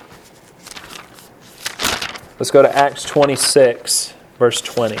 Let's go to Acts 26, verse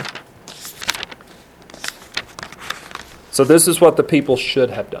 20. So this is what the people should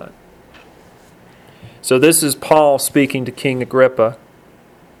have done. So this is Paul speaking to King Agrippa.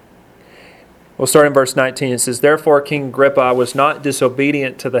 We'll start in verse 19. It says, Therefore, King Agrippa, I was not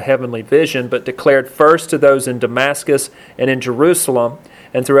disobedient to the heavenly vision, but declared first to those in Damascus and in Jerusalem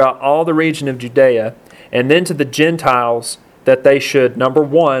and throughout all the region of Judea, and then to the Gentiles, that they should, number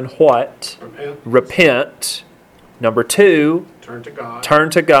one, what? Repent. Number two, turn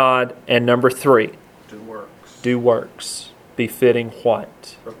to God. And number three, do works. Befitting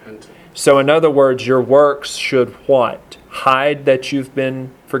what? Repentance. So in other words, your works should what? Hide that you've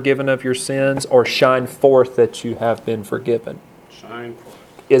been forgiven of your sins, or shine forth that you have been forgiven? Shine forth.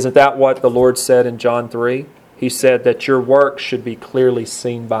 Isn't that what the Lord said in John 3? He said that your works should be clearly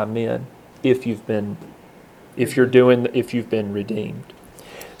seen by men if you've been redeemed.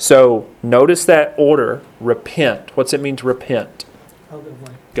 So notice that order, repent. What's it mean to repent?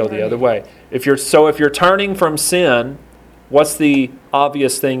 Go the other way. If you're turning from sin, what's the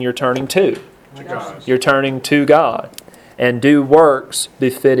obvious thing you're turning to? To God. You're turning to God. And do works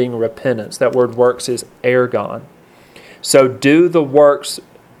befitting repentance. That word works is ergon. So do the works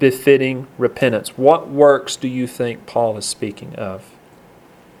befitting repentance. What works do you think Paul is speaking of?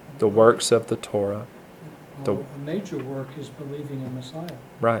 The works of the Torah. A major work is believing in Messiah.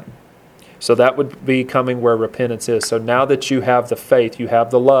 Right. So that would be coming where repentance is. So now that you have the faith, you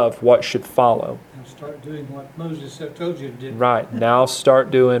have the love, what should follow? Now start doing what Moses told you to do. Right. Now start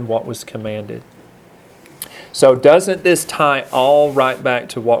doing what was commanded. So doesn't this tie all right back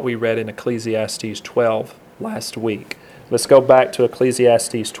to what we read in Ecclesiastes 12 last week? Let's go back to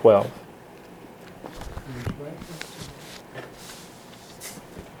Ecclesiastes 12.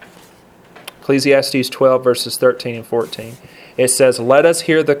 Ecclesiastes 12 verses 13 and 14. It says, Let us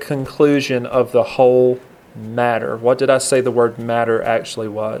hear the conclusion of the whole matter. What did I say the word matter actually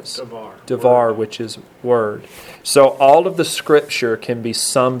was? Devar, which is word. So all of the Scripture can be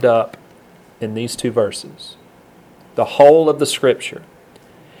summed up in these two verses. The whole of the Scripture.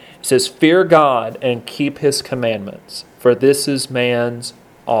 It says, Fear God and keep His commandments, for this is man's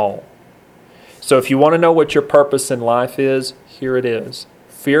all. So if you want to know what your purpose in life is, here it is.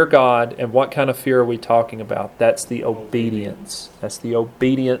 Fear God, and what kind of fear are we talking about? That's the obedience. That's the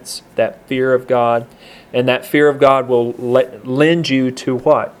obedience, that fear of God. And that fear of God will lend you to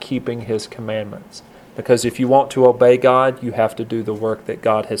what? Keeping His commandments. Because if you want to obey God, you have to do the work that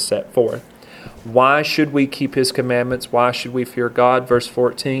God has set forth. Why should we keep His commandments? Why should we fear God? Verse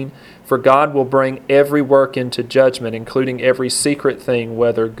 14, For God will bring every work into judgment, including every secret thing,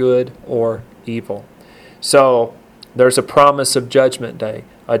 whether good or evil. So, There's a promise of judgment day.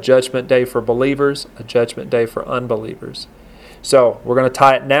 A judgment day for believers, a judgment day for unbelievers. So we're going to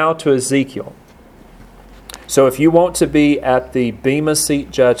tie it now to Ezekiel. So if you want to be at the Bema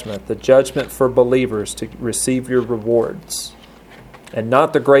Seat judgment, the judgment for believers to receive your rewards, and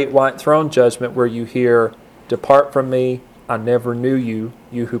not the great white throne judgment where you hear, "Depart from me, I never knew you,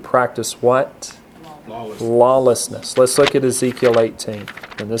 you who practice" what? Lawlessness. Let's look at Ezekiel 18,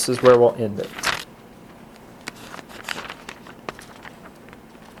 and this is where we'll end it.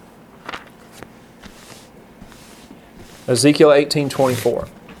 Ezekiel 18:24.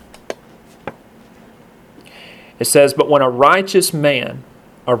 It says, "But when a righteous man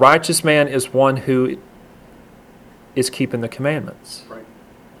is one who is keeping the commandments, Right.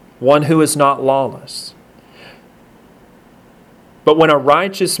 one who is not lawless. But when a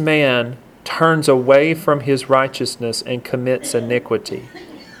righteous man turns away from his righteousness and commits iniquity."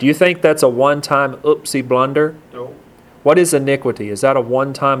 Do you think that's a one-time oopsie blunder? No. What is iniquity? Is that a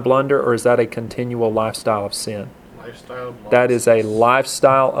one-time blunder, or is that a continual lifestyle of sin? Lifestyle. That is a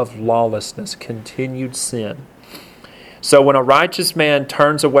lifestyle of lawlessness, continued sin. So when a righteous man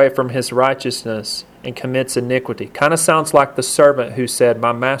turns away from his righteousness and commits iniquity, kind of sounds like the servant who said,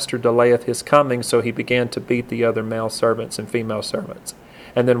 "My master delayeth his coming," so he began to beat the other male servants and female servants.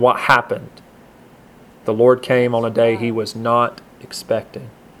 And then what happened? The Lord came on a day he was not expecting.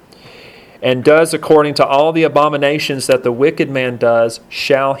 "And does according to all the abominations that the wicked man does,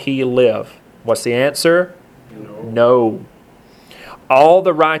 shall he live?" What's the answer? No. "All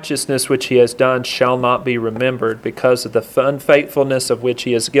the righteousness which he has done shall not be remembered, because of the unfaithfulness of which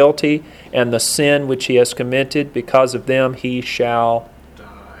he is guilty, and the sin which he has committed, because of them he shall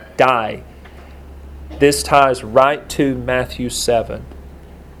die." This ties right to Matthew 7.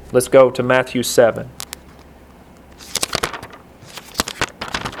 Let's go to Matthew 7.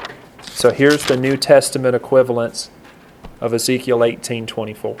 So here's the New Testament equivalence of Ezekiel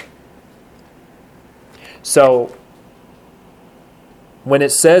 18:24. So when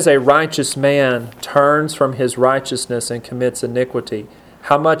it says a righteous man turns from his righteousness and commits iniquity,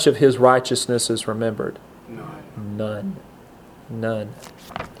 how much of his righteousness is remembered? None.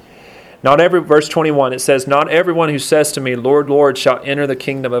 Verse 21, it says, "Not everyone who says to me, 'Lord, Lord,' shall enter the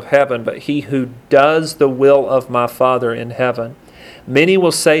kingdom of heaven, but he who does the will of my Father in heaven. Many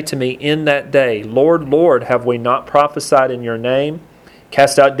will say to me in that day, 'Lord, Lord, have we not prophesied in your name,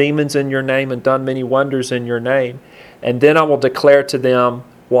 cast out demons in your name, and done many wonders in your name?' And then I will declare to them,"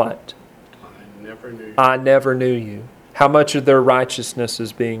 what? I never knew you. How much of their righteousness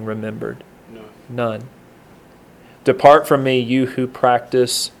is being remembered? None. "Depart from me, you who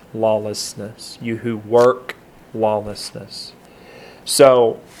practice lawlessness," you who work lawlessness.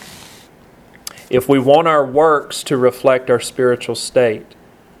 So, if we want our works to reflect our spiritual state,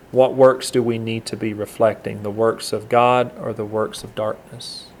 what works do we need to be reflecting? The works of God or the works of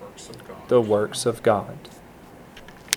darkness? Works of God. The works of God.